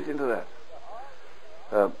just has to fit into that.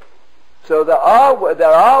 So there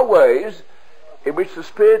are ways in which the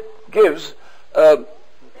Spirit gives the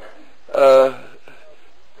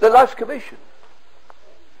life's commission,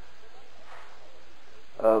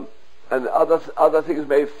 and other things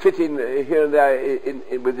may fit in here and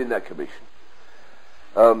there within that commission.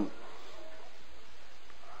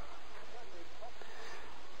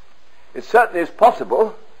 It certainly is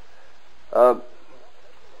possible to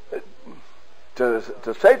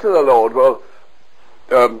say to the Lord, well,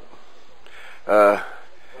 it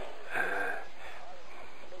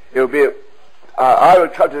would be I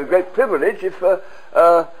would count it a great privilege if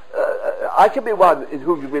I can be one in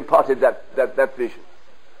whom you've imparted that vision,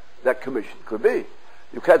 that commission. Could be.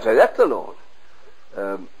 You can't say that to the Lord.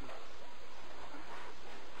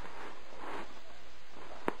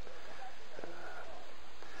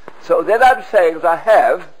 So then I'm saying that I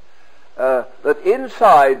have that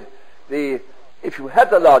inside if you have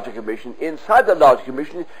the larger commission, inside the larger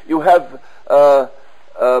commission you have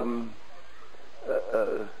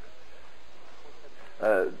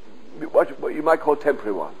what you might call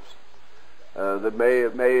temporary ones. That may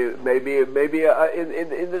be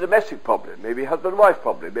in the domestic problem, maybe husband-wife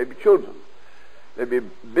problem, maybe children, maybe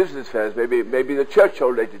business affairs, maybe the church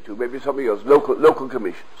you're related to, maybe something else, local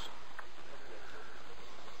commissions.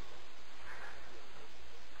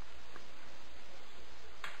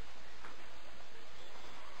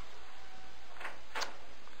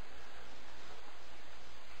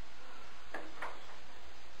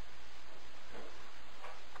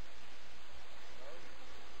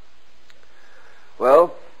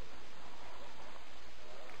 Well,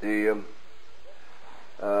 the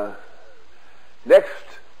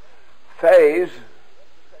next stage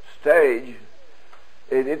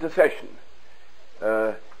in intercession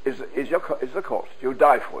is the cost. You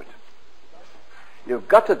die for it. You've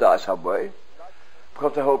got to die some way,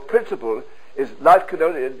 because the whole principle is life can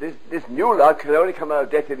only, this new life can only come out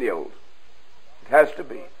of death in the old. It has to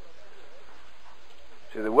be.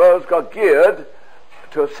 So the world's got geared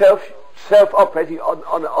to a self-operating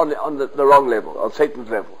on the wrong level, on Satan's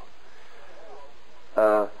level.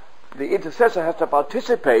 The intercessor has to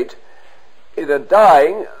participate in a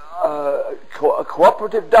dying, a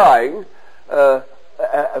cooperative dying.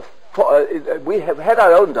 We have had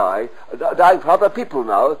our own dying for other people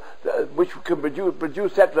now, which can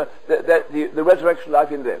produce the resurrection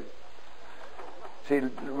life in them. See,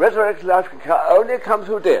 resurrection life can only come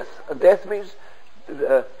through death, and death means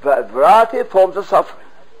a variety of forms of suffering.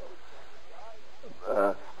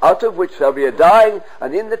 Out of which there'll be a dying,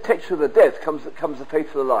 and in the texture of the death comes the faith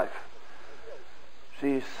of the life.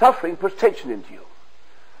 See, suffering puts tension into you,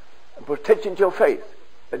 and puts tension into your faith,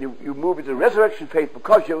 and you move into resurrection faith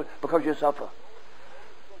because you suffer.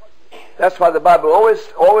 That's why the Bible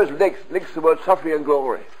always links the word suffering and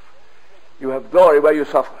glory. You have glory where you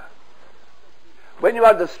suffer. When you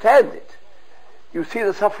understand it, you see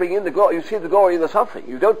the suffering in the glory. You see the glory in the suffering.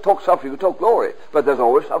 You don't talk suffering, you talk glory, but there's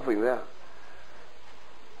always suffering there.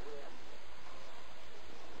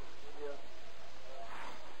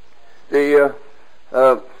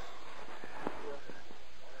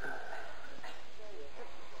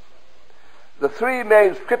 The three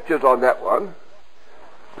main scriptures on that one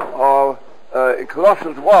are in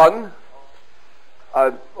Colossians 1.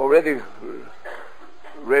 I've already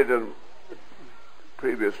read them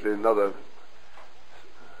previously in another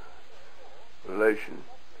relation.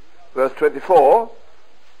 Verse 24,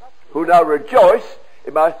 who now rejoice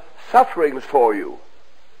in my sufferings for you.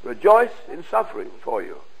 Rejoice in suffering for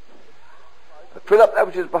you. Fill up that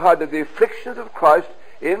which is behind of the afflictions of Christ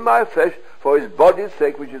in my flesh for his body's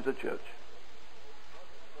sake, which is the church.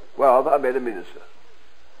 Well, I made a minister.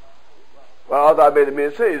 Well, I made a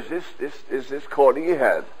minister is this calling he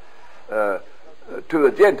had to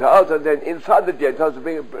the Gentiles, and then inside the Gentiles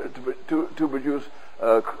to produce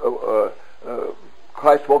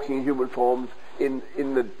Christ walking in human forms in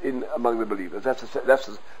among the believers. That's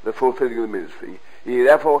the fulfilling of the ministry. He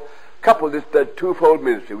therefore coupled the twofold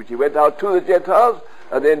ministry, which he went out to the Gentiles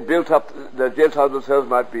and then built up. The Gentiles themselves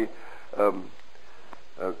might be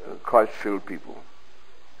Christ-filled people.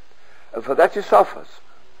 And for that he suffers.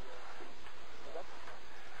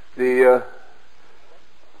 The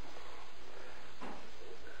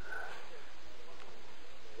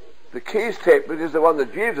key statement is the one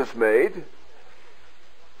that Jesus made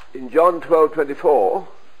in John 12:24.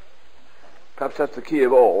 Perhaps that's the key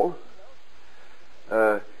of all.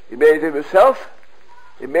 He made it himself.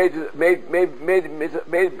 He made it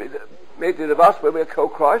of us when we are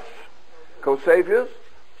co-Christs, co-Saviors.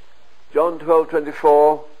 John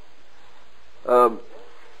 12:24.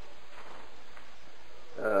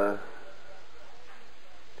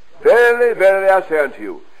 Verily, verily, I say unto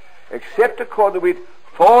you, except a corn of wheat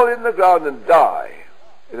fall in the ground and die,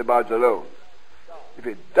 it abides alone. If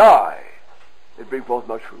it die, it brings forth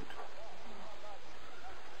much fruit.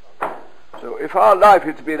 So if our life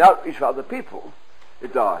is to be an outreach for other people,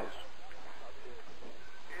 it dies.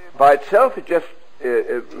 By itself, it just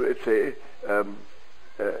it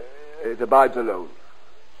abides alone.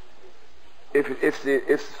 If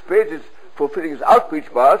the Spirit is fulfilling its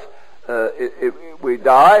outreach by us, we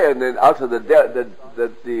die, and then out of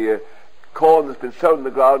the corn that's been sown in the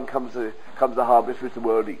ground comes the harvest which the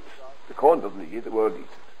world eats. The corn doesn't eat it; the world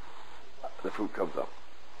eats it. The fruit comes up.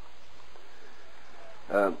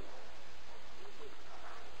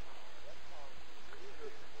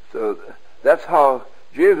 So that's how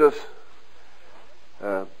Jesus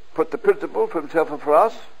put the principle for himself and for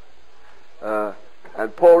us.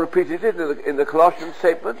 And Paul repeated it in the Colossians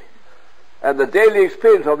statement, and the daily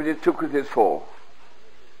experience of it is 2 Corinthians 4.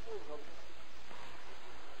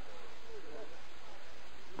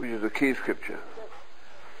 which is the key scripture.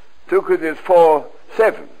 2 Corinthians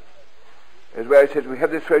 4:7 is where it says, we have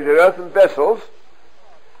this treasure in earthen vessels,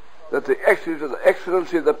 that the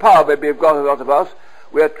excellency of the power may be of God and not of us.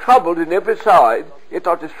 We are troubled in every side, yet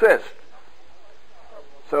not distressed.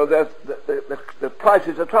 So there's the price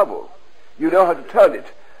is a trouble. You know how to turn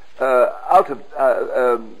it out of,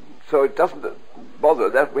 so it doesn't bother.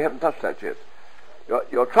 That we haven't touched that yet.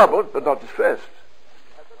 You're troubled, but not distressed.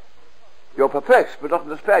 You're perplexed, but not in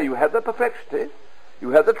despair. You have the perplexity,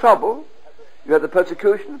 you have the trouble, you have the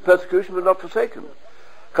persecution, but not forsaken.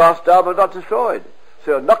 Cast down, but not destroyed.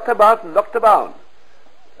 So you're knocked about and knocked about.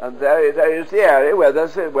 And there is the area where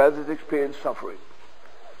there's experienced suffering.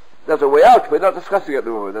 There's a way out. We're not discussing it at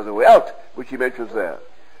the moment. There's a way out, which he mentions there.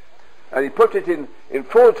 And he puts it in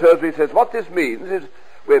full terms. He says, what this means is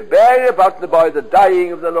we're bearing about in the body the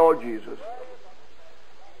dying of the Lord Jesus.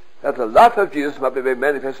 That the life of Jesus might be made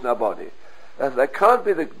manifest in our body. That there can't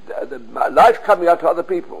be the life coming out to other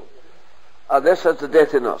people unless there's the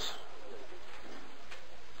death in us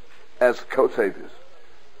as co-saviors.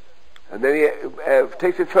 And then he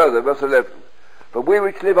takes it further, verse 11. But we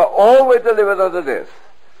which live are always delivered unto death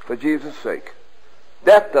for Jesus' sake.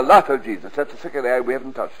 That, the life of Jesus, that's the second area we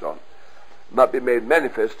haven't touched on, might be made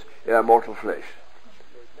manifest in our mortal flesh.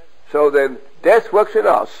 So then, death works in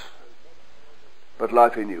us, but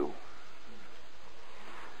life in you.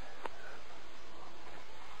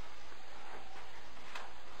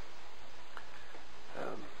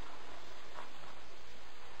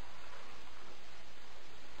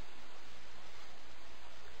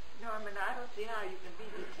 Norman, I don't see how you can be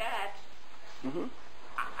detached. Mm-hmm.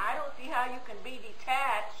 I don't see how you can be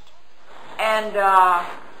detached and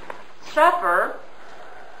suffer,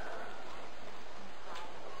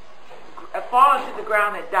 fall into the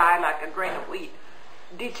ground and die like a grain of wheat.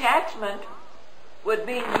 Detachment would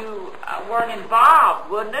mean you weren't involved,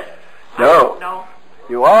 wouldn't it? No. No.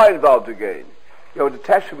 You are involved again. You're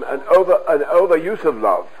detached from an overuse of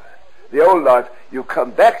love. The old life, you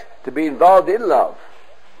come back to be involved in love.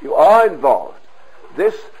 You are involved.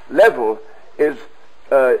 This level is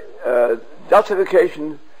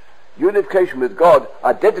justification, unification with God,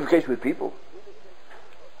 identification with people.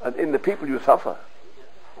 And in the people you suffer.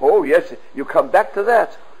 Oh yes, you come back to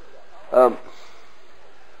that.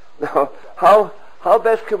 Now, how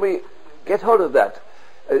best can we get hold of that?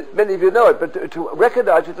 Many of you know it, but to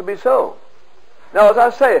recognize it to be so. Now, as I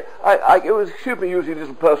say, it was, excuse me using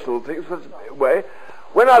little personal things, way.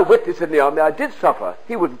 When I witnessed in the army, I did suffer.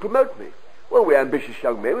 He wouldn't promote me. Well, we're ambitious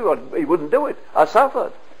young men. He wouldn't do it. I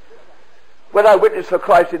suffered. When I witnessed for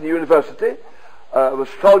Christ in the university, I was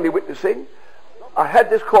strongly witnessing. I had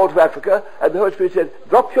this call to Africa, and the Holy Spirit said,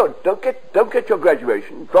 don't get your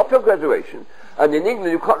graduation, drop your graduation. And in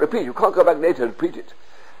England you can't repeat, you can't go back later and repeat it.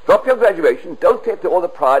 Drop your graduation, don't take all the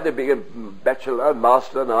pride of being a bachelor,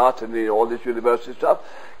 master in art, and all this university stuff.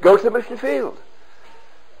 Go to the mission field.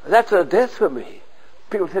 And that's a death for me.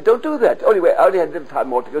 People said, don't do that. I only had a little time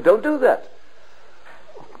more to go. Don't do that.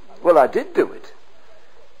 Well, I did do it.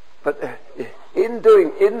 But in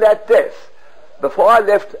that death, before I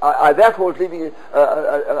left, I therefore was leaving in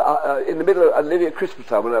the middle of living at Christmas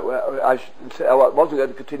time. When I wasn't going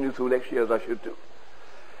to continue through next year as I should do.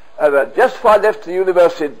 Just before I left the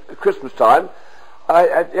university at Christmas time, I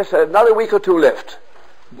had just another week or two left,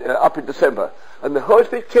 up in December. And the Holy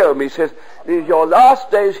Spirit came on me, says, "These are your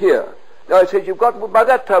last days here." Now I said, by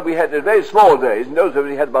that time we had very small days. In those days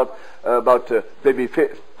we had about maybe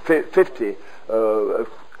 50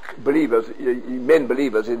 believers, men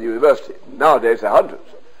believers in the university. Nowadays there are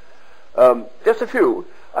hundreds. Just a few.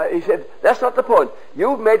 He said, that's not the point.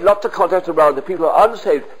 You've made lots of contacts around. The people who are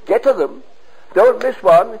unsaved. Get to them. Don't miss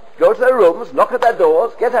one. Go to their rooms, knock at their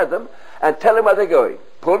doors, get at them, and tell them where they're going.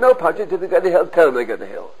 Pull no punches. If they go to hell, tell them they go to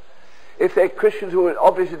hell. If they're Christians who are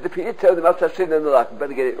obviously defeated, tell them after sin in their life and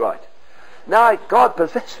better get it right. Now God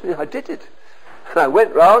possessed me. I did it. And I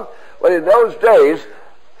went round. Well, in those days,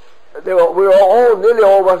 we were all, nearly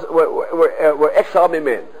all were ex-army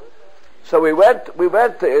men. So we went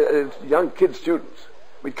young kid students.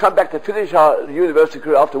 We'd come back to finish our university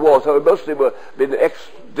career after war, so we mostly were been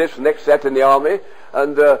ex-this and ex-that in the army,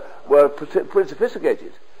 and were pretty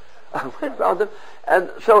sophisticated. I went round them, and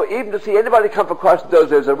so even to see anybody come for Christ in those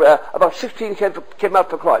days, about 16 came out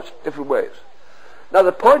for Christ, different ways. Now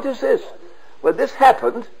the point is this: when this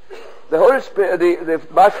happened, the Holy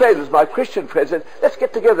Spirit, my friends, my Christian friends, said, "Let's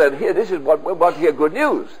get together and hear. This is what we want to hear. Good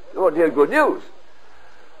news. We want to hear good news."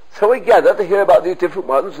 So we gathered to hear about these different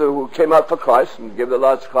ones who came out for Christ and gave their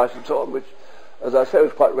lives to Christ and so on, which, as I say,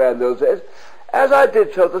 was quite rare in those days. As I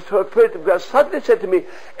did so, the Spirit of God suddenly said to me,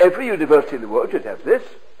 "Every university in the world should have this."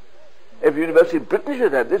 Every university in Britain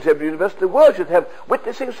should have this. Every university in the world should have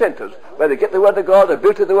witnessing centres where they get the Word of God, they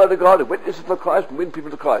build to the Word of God, and witness for Christ and win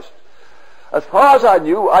people to Christ. As far as I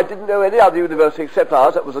knew, I didn't know any other university except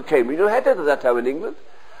ours. That was at Cambridge. You had it at that time in England.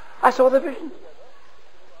 I saw the vision.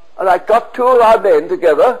 And I got two of our men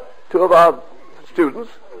together, two of our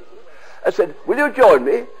students, and said, will you join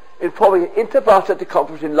me in forming an intervarsity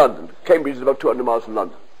conference in London? Cambridge is about 200 miles from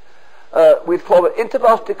London. We'd form an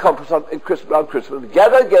intervarsity conference around Christmas,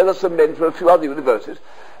 gather together some men from a few other universities,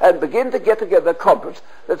 and begin to get together a conference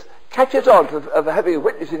that catches on of having a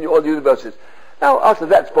witness in all the universities. Now, after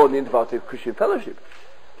that's born the InterVarsity Christian Fellowship.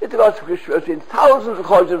 The InterVarsity Christian Fellowship in thousands of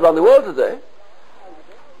colleges around the world today.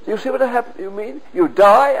 You see what I have? You mean? You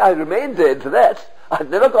die, I remain dead for that. I've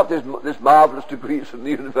never got this marvellous degrees from the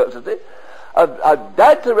university. I've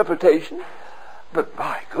died to reputation, but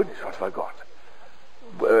my goodness, what have I got?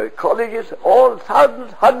 Colleges, all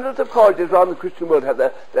thousands, hundreds of colleges around the Christian world have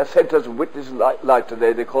their centres of witness and light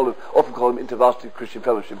today. They often call them InterVarsity Christian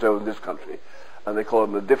Fellowships over in this country, and they call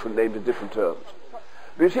them a different names in different terms.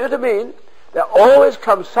 But you see what I mean? There always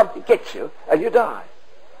comes something gets you, and you die.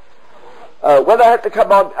 When I had to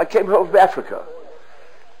come on, I came home from Africa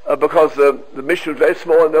because the mission was very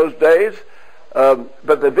small in those days,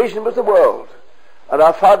 but the vision was the world, and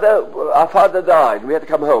our father died. We had to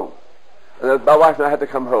come home. My wife and I had to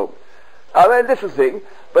come home. I mean, this was the thing,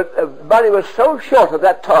 but money was so short at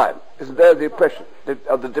that time. Isn't there the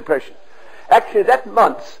depression? Actually, that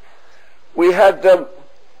month we had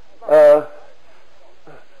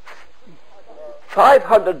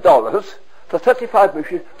 $500 for 35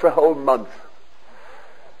 missions for a whole month.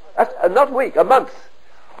 That's not a week, a month.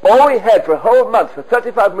 All we had for a whole month for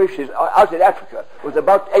 35 missions out in Africa was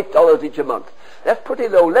about $8 each a month. That's pretty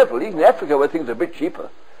low level, even in Africa where things are a bit cheaper.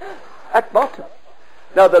 At bottom.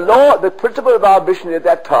 Now the principle of our mission at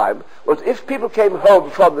that time was if people came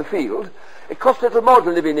home from the field, it cost a little more to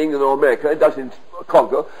live in England or America than it does in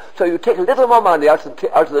Congo, so you take a little more money out of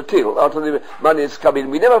the till, out of the money that's come in.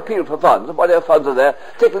 We never appealed for funds, whatever funds are there,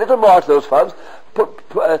 take a little more out of those funds,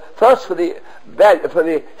 first for the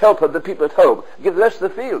help of the people at home, give the rest of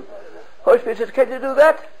the field. Holy Spirit says, can you do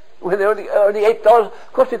that? When they're only $8? Of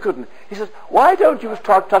course you couldn't. He says, why don't you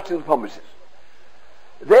start touching the promises?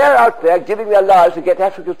 They're out there giving their lives to get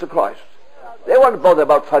Africans to Christ. They won't bother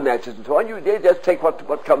about finances and so on. They just take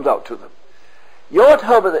what comes out to them. You're at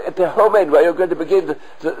home at the home end where you're going to begin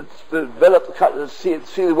to develop, see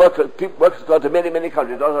the workers go to many, many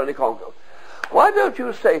countries, not only Congo. Why don't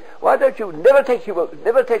you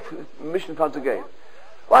never take mission funds again?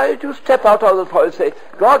 Why don't you step out on the point and say,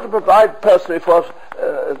 God will provide personally for us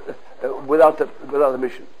without the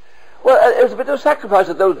mission? Well, it was a bit of a sacrifice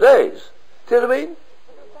in those days. See what I mean?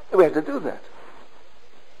 We had to do that.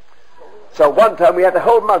 So one time we had a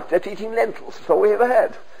whole month just eating lentils. That's all we ever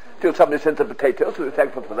had. Till somebody sent the potatoes, we were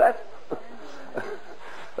thankful for that.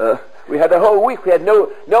 We had a whole week. We had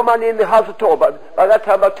no money in the house at all. But by that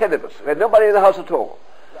time, about 10 of us. We had no money in the house at all.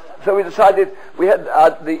 So we decided we had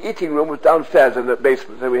the eating room was downstairs in the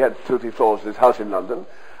basement. So we had 2 or 3 floors in this house in London.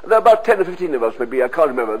 And there were about 10 or 15 of us, maybe. I can't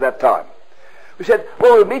remember at that time. We said,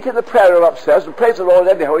 well, we'll meet in the prayer room upstairs and praise the Lord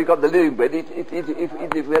anyhow. We've got the living bread, even if we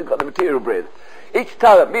haven't got the material bread. Each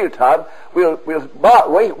time at mealtime, we'll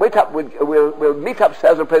meet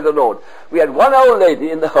upstairs and praise the Lord. We had one old lady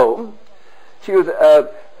in the home. She was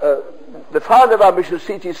the founder of our mission,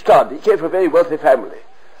 C.T. Studd. He came from a very wealthy family.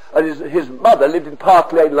 And his mother lived in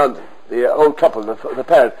Park Lane, London. The old couple, the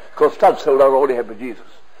parents, because Studd sold out all he had for Jesus.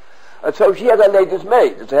 And so she had a lady's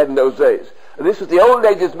maid, as they had in those days. And this was the old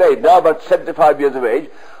lady's maid, now about 75 years of age,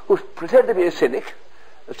 who pretended to be a cynic,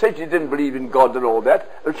 said she didn't believe in God and all that.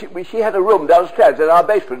 And she had a room downstairs in our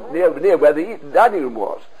basement, near where the dining room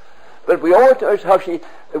was. But we always noticed how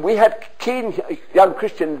we had keen young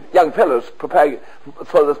Christian young fellows preparing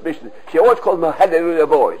for this mission. She always called them her Hallelujah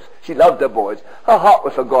boys. She loved her boys. Her heart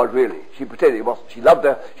was for God, really. She pretended it wasn't. She loved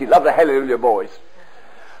the Hallelujah boys.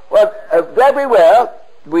 Well, there we were.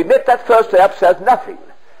 We met that first day upstairs, nothing.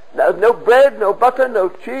 No bread, no butter, no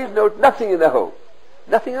cheese, nothing in the home.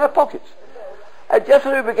 Nothing in our pockets. And just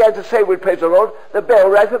as we began to say we'd praise the Lord, the bell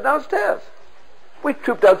rang from downstairs. We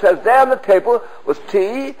trooped downstairs. There on the table was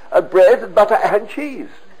tea and bread and butter and cheese.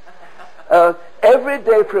 Every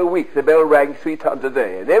day for a week the bell rang 3 times a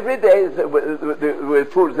day. And every day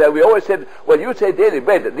with food there, we always said, well, you say daily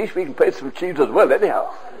bread, at least we can praise some cheese as well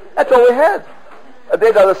anyhow. That's all we had. And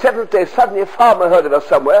then on the 7th day, suddenly a farmer heard of us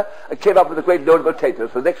somewhere and came up with a great load of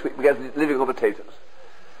potatoes. So next week we began living on potatoes.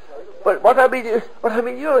 But what I mean,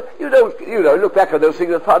 you don't look back on those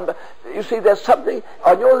things as fun, but you see there's something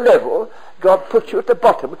on your level, God puts you at the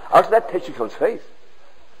bottom. Out of that tension comes faith.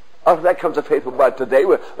 After that comes the faithful bride. Today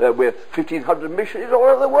we're 1,500 missionaries all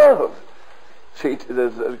over the world. See,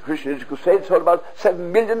 the Christian Crusade sold about $7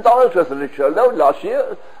 million worth of literature alone last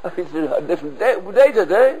year. I think it's a different day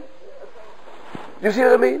today. You see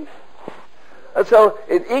what I mean? And so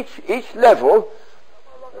in each level,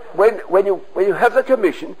 when you have the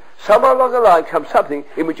commission, somewhere along the line comes something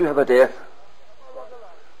in which you have a death.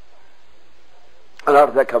 And out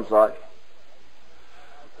of that comes life.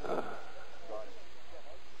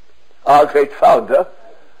 Our great founder,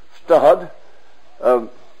 Studd,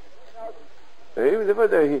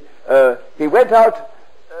 he went out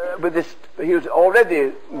with this. He was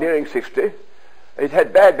already nearing 60. He'd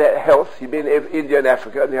had bad health. He'd been in India and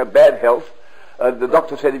Africa, and he had bad health. The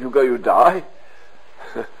doctor said, if you go, you die.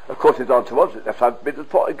 Of course, his answer was, I've been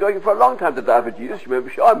going for a long time to die for Jesus. You may be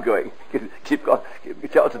sure I'm going. Keep me a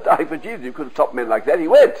chance to die for Jesus. You couldn't stop men like that. He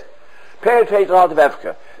went. Penetrated the heart of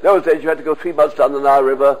Africa. In those days, you had to go 3 months down the Nile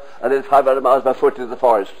River and then 500 miles by foot into the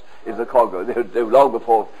forest, into the Congo. They were long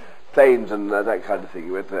before planes and that kind of thing.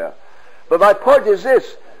 He went there. But my point is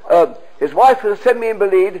this. His wife was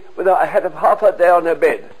semi-invalid with a head of half a day on her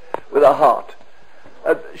bed with her heart.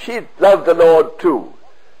 She loved the Lord too.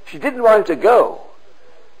 She didn't want him to go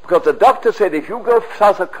because the doctor said if you go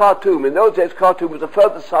south of Khartoum, in those days Khartoum was the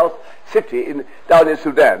furthest south city down in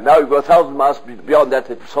Sudan. Now you go 1,000 miles beyond that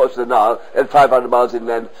to the source of the Nile and 500 miles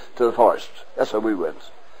inland to the forest. That's where we went,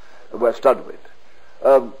 where Studd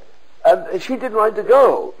went. And she didn't want to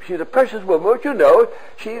go. She's a precious woman, but you know,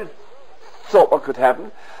 she thought what could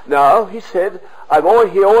happen. Now, he said,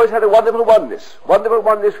 he always had a wonderful oneness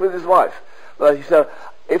with his wife. Well, he said,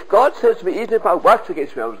 if God says to me, even if my wife's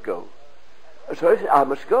against me, I must go. And so he said, I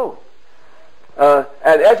must go. And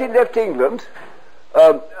as he left England,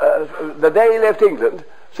 the day he left England,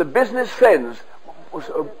 some business friends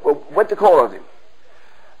went to call on him.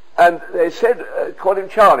 And they said, called him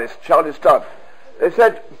Charlie Studd. They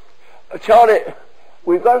said, Charlie,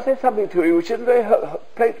 we've got to say something to you which isn't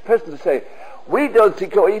very pleasant to say. We don't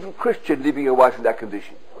think you're even Christian leaving your wife in that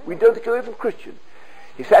condition. We don't think you're even Christian.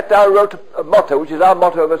 He sat down and wrote a motto, which is our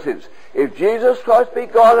motto ever since. If Jesus Christ be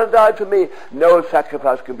God and died for me, no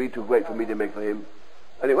sacrifice can be too great for me to make for him.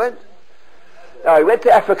 And he went. Now he went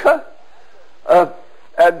to Africa and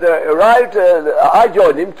arrived, I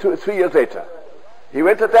joined him 3 years later. He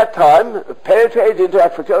went at that time, penetrated into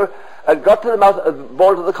Africa and got to the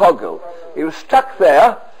border of the Congo. He was stuck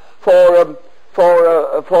there for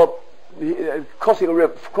crossing a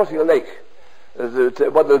river, crossing a lake. One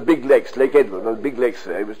of those big lakes, Lake Edward, those big lakes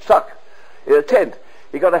there. He was stuck in a tent.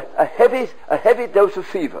 He got a heavy dose of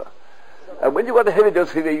fever. And when you got a heavy dose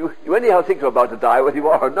of fever, you anyhow think you're about to die, whether you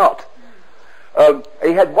are or not.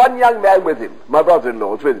 He had one young man with him. My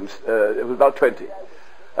brother-in-law was with him. It was about 20.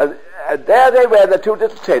 And there they were in the 2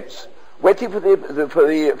 little tents, waiting for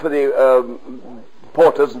the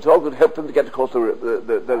porters and so on, could help them to get across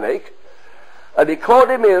the lake. And he called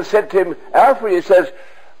him in and said to him, Alfred, he says,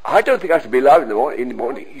 I don't think I should be alive in the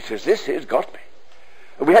morning. He says, this has got me.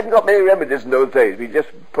 And we hadn't got many remedies in those days. We just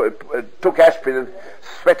took aspirin and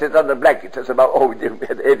sweated under blankets. That's about all we did. We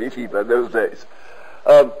had any fever in those days.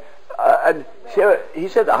 And he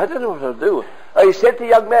said, I don't know what I'll do. He said to the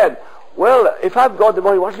young man, well, if I'm gone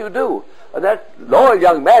tomorrow, what do you do? And that loyal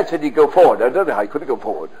young man said he'd go forward. I don't know how he couldn't go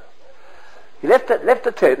forward. He left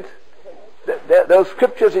the tent. Those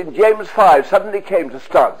scriptures in James 5 suddenly came to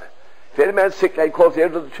Studd. If any man's sick, they call the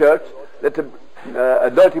end of the church, let him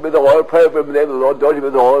anoint him with oil, pray over him in the name of the Lord, anoint him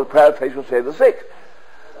with oil, prayer and faith will save the sick.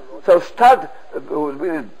 So Studd, who was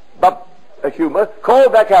with his humour,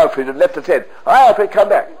 called back Alfred and left the tent. Hi, Alfred, come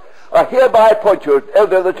back. I hereby appoint you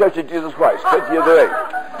elder of the Church of Jesus Christ, 20 years of age.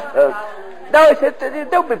 Now he said,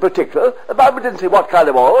 don't be particular. The Bible didn't say what kind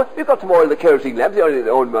of oil. You've got some oil in the kerosene lamp, the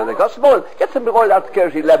only man they got some oil. Get some oil out of the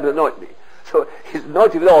kerosene lamp and anoint me. So he's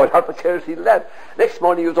anointed with oil out of the kerosene lamp. Next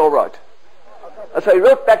morning he was all right. And so he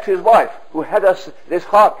wrote back to his wife, who had this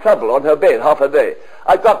heart trouble on her bed half a day.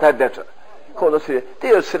 I got that letter. He called us here,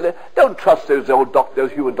 dear silly, don't trust those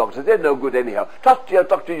human doctors. They're no good anyhow. Trust your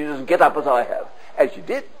Dr. Jesus and get up as I have. And she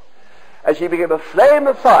did. And she became a flame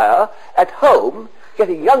of fire at home,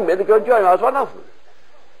 getting young men to go and join her. I was one of them.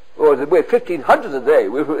 Well, we're 1,500 a day.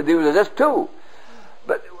 There was just 2.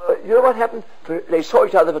 But you know what happened? They saw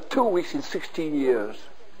each other for 2 weeks in 16 years.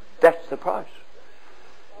 That's the price.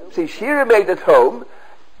 See, she remained at home,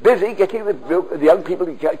 busy getting the young people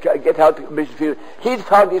to get out to the mission field. He'd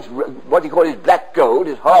found what he called his black gold,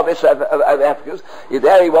 his harvest of Africans.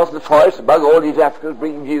 There he was in the forest among all these Africans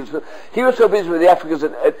bringing Jesus. He was so busy with the Africans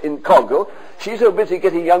in Congo. She's so busy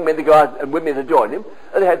getting young men to go out and women to join him.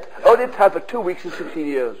 And they had only time for 2 weeks in 16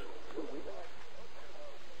 years.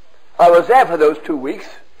 I was there for those 2 weeks.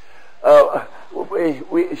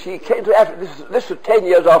 she came to Africa. This was 10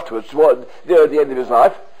 years afterwards, near the end of his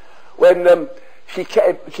life, when she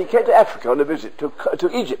came to Africa on a visit to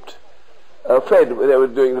Egypt. A friend, they were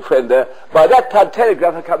doing a friend there. By that time,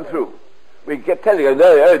 telegraph had come through. We could get telegraph. In the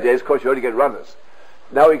early days, of course, you only get runners.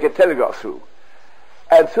 Now we get telegraph through.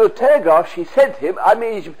 And through telegraph, she said to him, I'm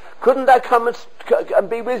in Egypt, couldn't I come and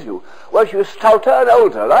be with you? Well, she was stouter and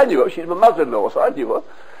older, and I knew her. She's my mother-in-law, so I knew her.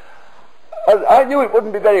 And I knew it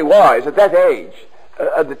wouldn't be very wise at that age,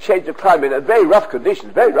 and the change of climate, and very rough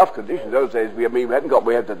conditions those days. We hadn't got what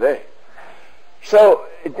we have today. So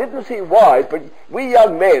it didn't seem wise, but we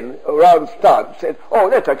young men around Stud said, oh,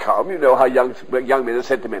 let her come. You know how young men are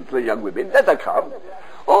sentimental, young women. Let her come.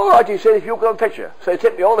 All right, he said, if you go and fetch her. So he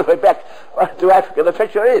sent me all the way back to Africa to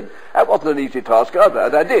fetch her in. That wasn't an easy task either,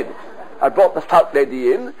 and I did. I brought the stout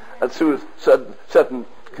lady in, and through certain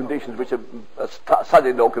conditions which a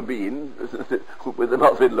son-in-law can be in, with a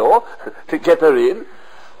mother-in-law, to get her in.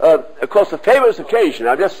 Of course, the famous occasion,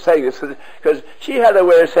 I'm just saying this because she had a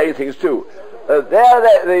way of saying things too.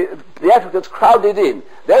 The Africans crowded in.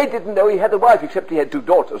 They didn't know he had a wife, except he had two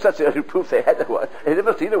daughters. That's the only proof they had a wife. They'd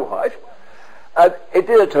never seen a wife. And it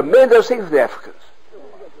did a tremendous thing for the Africans.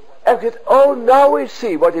 Africans, oh, now we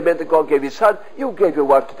see what it meant that God gave his son. You gave your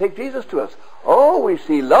wife to take Jesus to us. Oh, we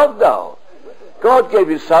see love now. God gave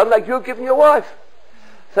his son like you've given your wife.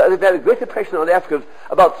 So they've had a great impression on the Africans.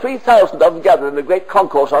 About 3,000 of them gathered in a great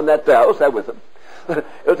concourse on that day. I was there with them. It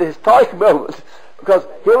was a historic moment, because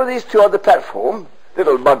here were these two on the platform,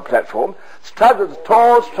 little mud platform, started with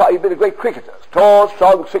tall, strong, he'd been a great cricketer, tall,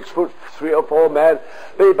 strong, 6 foot 3 or 4 man,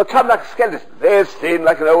 but he'd become like a skeleton, very thin,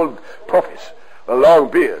 like an old prophet, with a long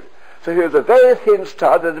beard. So he was a very thin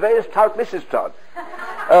stud and a very stout Mrs. Stud.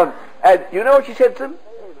 And you know what she said to them?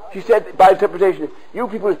 She said, by interpretation, you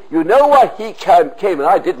people, you know why he came and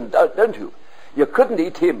I didn't, don't you? You couldn't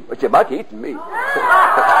eat him, but you might have eaten me. They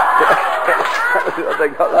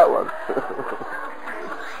got that one.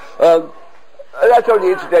 That's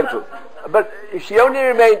only incidental. But she only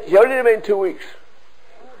remained 2 weeks.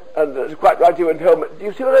 And it's quite right, he went home. Do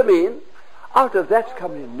you see what I mean? Out of that's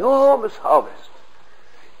come an enormous harvest.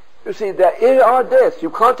 You see, there are deaths.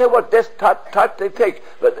 You can't tell what death type they take.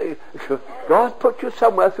 But God put you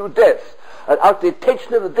somewhere through death. And out of the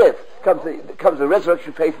attention of the death comes the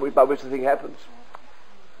resurrection faith by which the thing happens.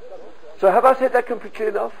 So have I said that completely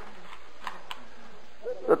enough?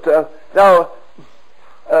 But now,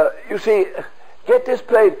 you see, get this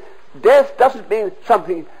plain. Death doesn't mean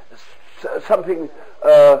something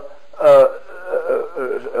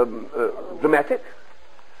dramatic.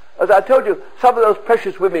 As I told you, some of those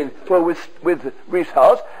precious women who were with Reese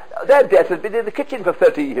House, their death has been in the kitchen for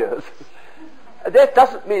 30 years. Death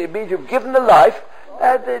doesn't mean it means you've given the life,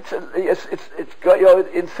 and you're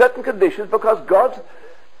in certain conditions because God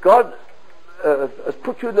has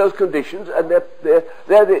put you in those conditions, and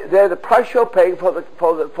they're the price you're paying for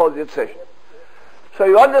the accession. So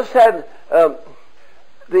you understand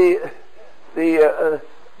there's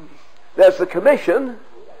the commission,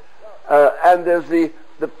 and there's the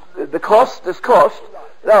cost. This cost.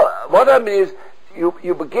 Now, what I mean is,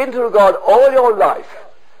 you begin to regard all your life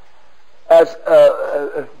as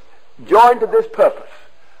joined to this purpose,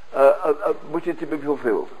 which is to be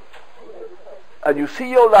fulfilled. And you see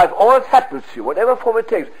your life, all that happens to you, whatever form it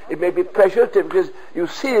takes. It may be precious, because you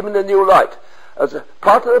see him in a new light, as a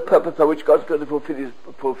part of the purpose by which God's going to fulfill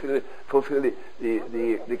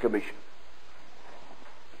the commission.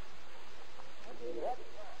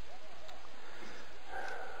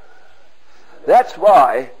 That's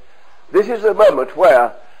why this is a moment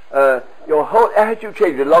where your whole attitude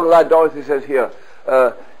changes. Along the line Dorothy says here,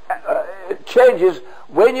 it changes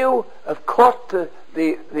when you have caught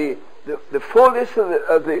the fullness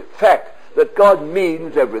of the fact that God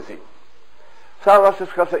means everything. Some of us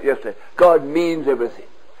discussed that yesterday. God means everything.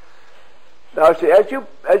 Now, see, as you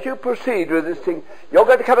proceed with this thing, you're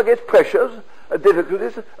going to come against pressures,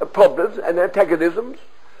 difficulties, problems, and antagonisms,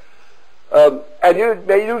 and you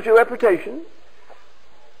may lose your reputation.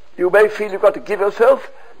 You may feel you've got to give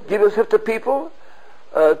yourself to people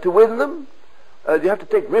to win them. You have to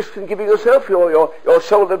take risks in giving yourself. Your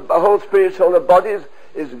soul, the whole spirit, soul, and body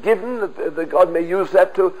is given, that God may use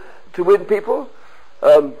that to win people.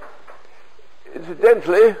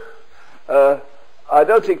 Incidentally, I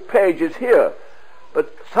don't think Paige is here,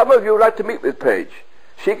 but some of you would like to meet with Paige.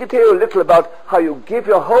 She can tell you a little about how you give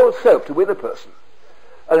your whole self to win a person,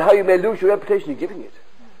 and how you may lose your reputation in giving it.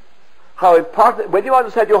 How important, when you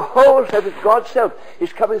understand your whole self is God's self,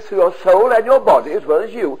 is coming through your soul and your body as well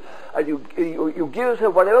as you, and you give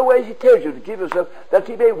yourself whatever way he tells you to give yourself, that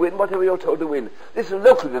he may win whatever you're told to win. This is a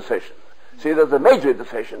local intercession. See, there's a major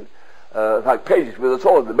intercession, like pages with us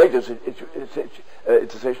all in the major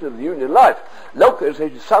intercession of the union life. Local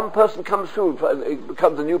intercession, some person comes through and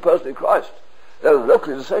becomes a new person in Christ. There are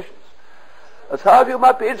local intercessions. And some of you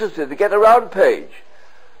might be interested to get a round page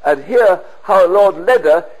and hear how the Lord led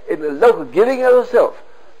her in the local giving of herself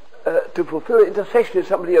to fulfill intercession in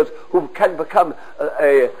somebody else who can become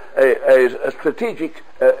a strategic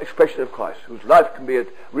expression of Christ, whose life can be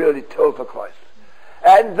really told for Christ.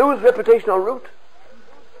 And lose reputation en route.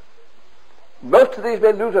 Most of these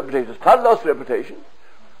men lose reputation. Stud lost reputation.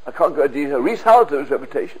 I can't go into detail. Reese Howard lose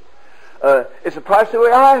reputation. It's a price that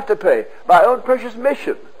I have to pay. My own precious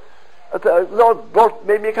mission. The Lord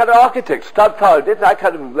made me a kind of architect. Stud found it, and I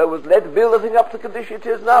kind of was led to build the thing up to the condition it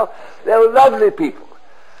is now. They're lovely people.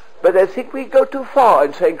 But they think we go too far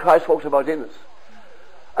in saying Christ walks about in us.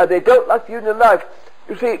 And they don't like the union life.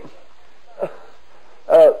 You see,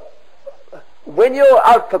 when you're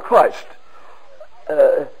out for Christ,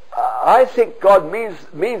 I think God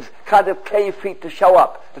means kind of clay feet to show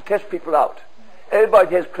up, to test people out.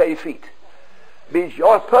 Everybody has clay feet. Means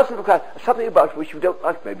you're a person for Christ, something about which you don't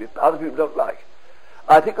like, maybe other people don't like.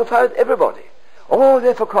 I think you'll find everybody. Oh,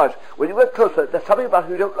 they're for Christ. When you get closer, there's something about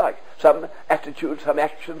who you don't like. Some attitude, some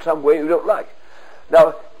action, some way you don't like.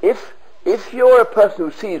 Now, if you're a person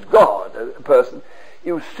who sees God, a person,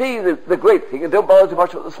 you see the great thing and don't bother too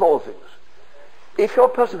much about the small things. If you're a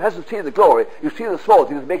person who hasn't seen the glory, you see the small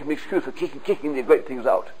things and make an excuse for kicking the great things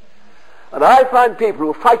out. And I find people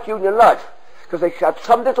who fight union life because they have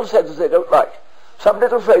some little senses they don't like, some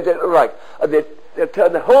little phrase they don't like, and they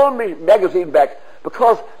turn the whole magazine back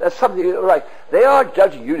because there's something they don't like. They are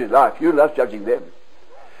judging union life. Union life's judging them.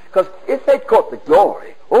 Because if they'd caught the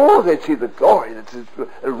glory, they'd see the glory that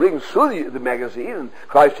rings through the magazine and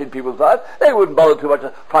Christ in people's lives, they wouldn't bother too much to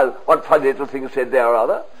find one funny little thing said there or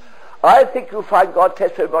other. I think you'll find God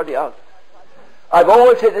test everybody out. I've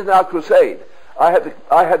always said this in our crusade. I had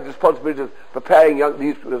the responsibility of preparing we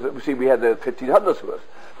had the 1,500 of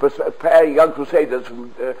us, preparing young crusaders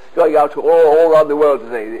from going out to all around the world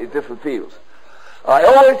today in different fields. I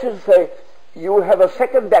always used to say, you will have a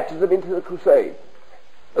second baptism into the crusade.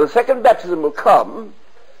 And the second baptism will come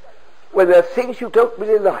when there are things you don't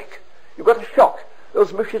really like. You've got a shock.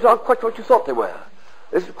 Those missions aren't quite what you thought they were.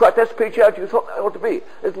 This is quite that spirituality you thought it ought to be.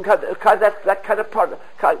 This is that kind of product,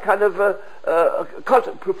 kind of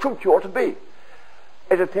fruit you ought to be.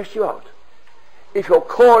 It'll test you out. If your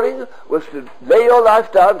calling was to lay your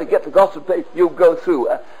life down to get the gospel place, you go through.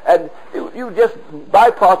 And you just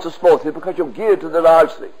bypass the small thing because you're geared to the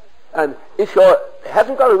large thing. And if you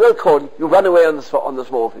haven't got a real calling, you run away on the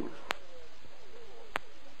small things.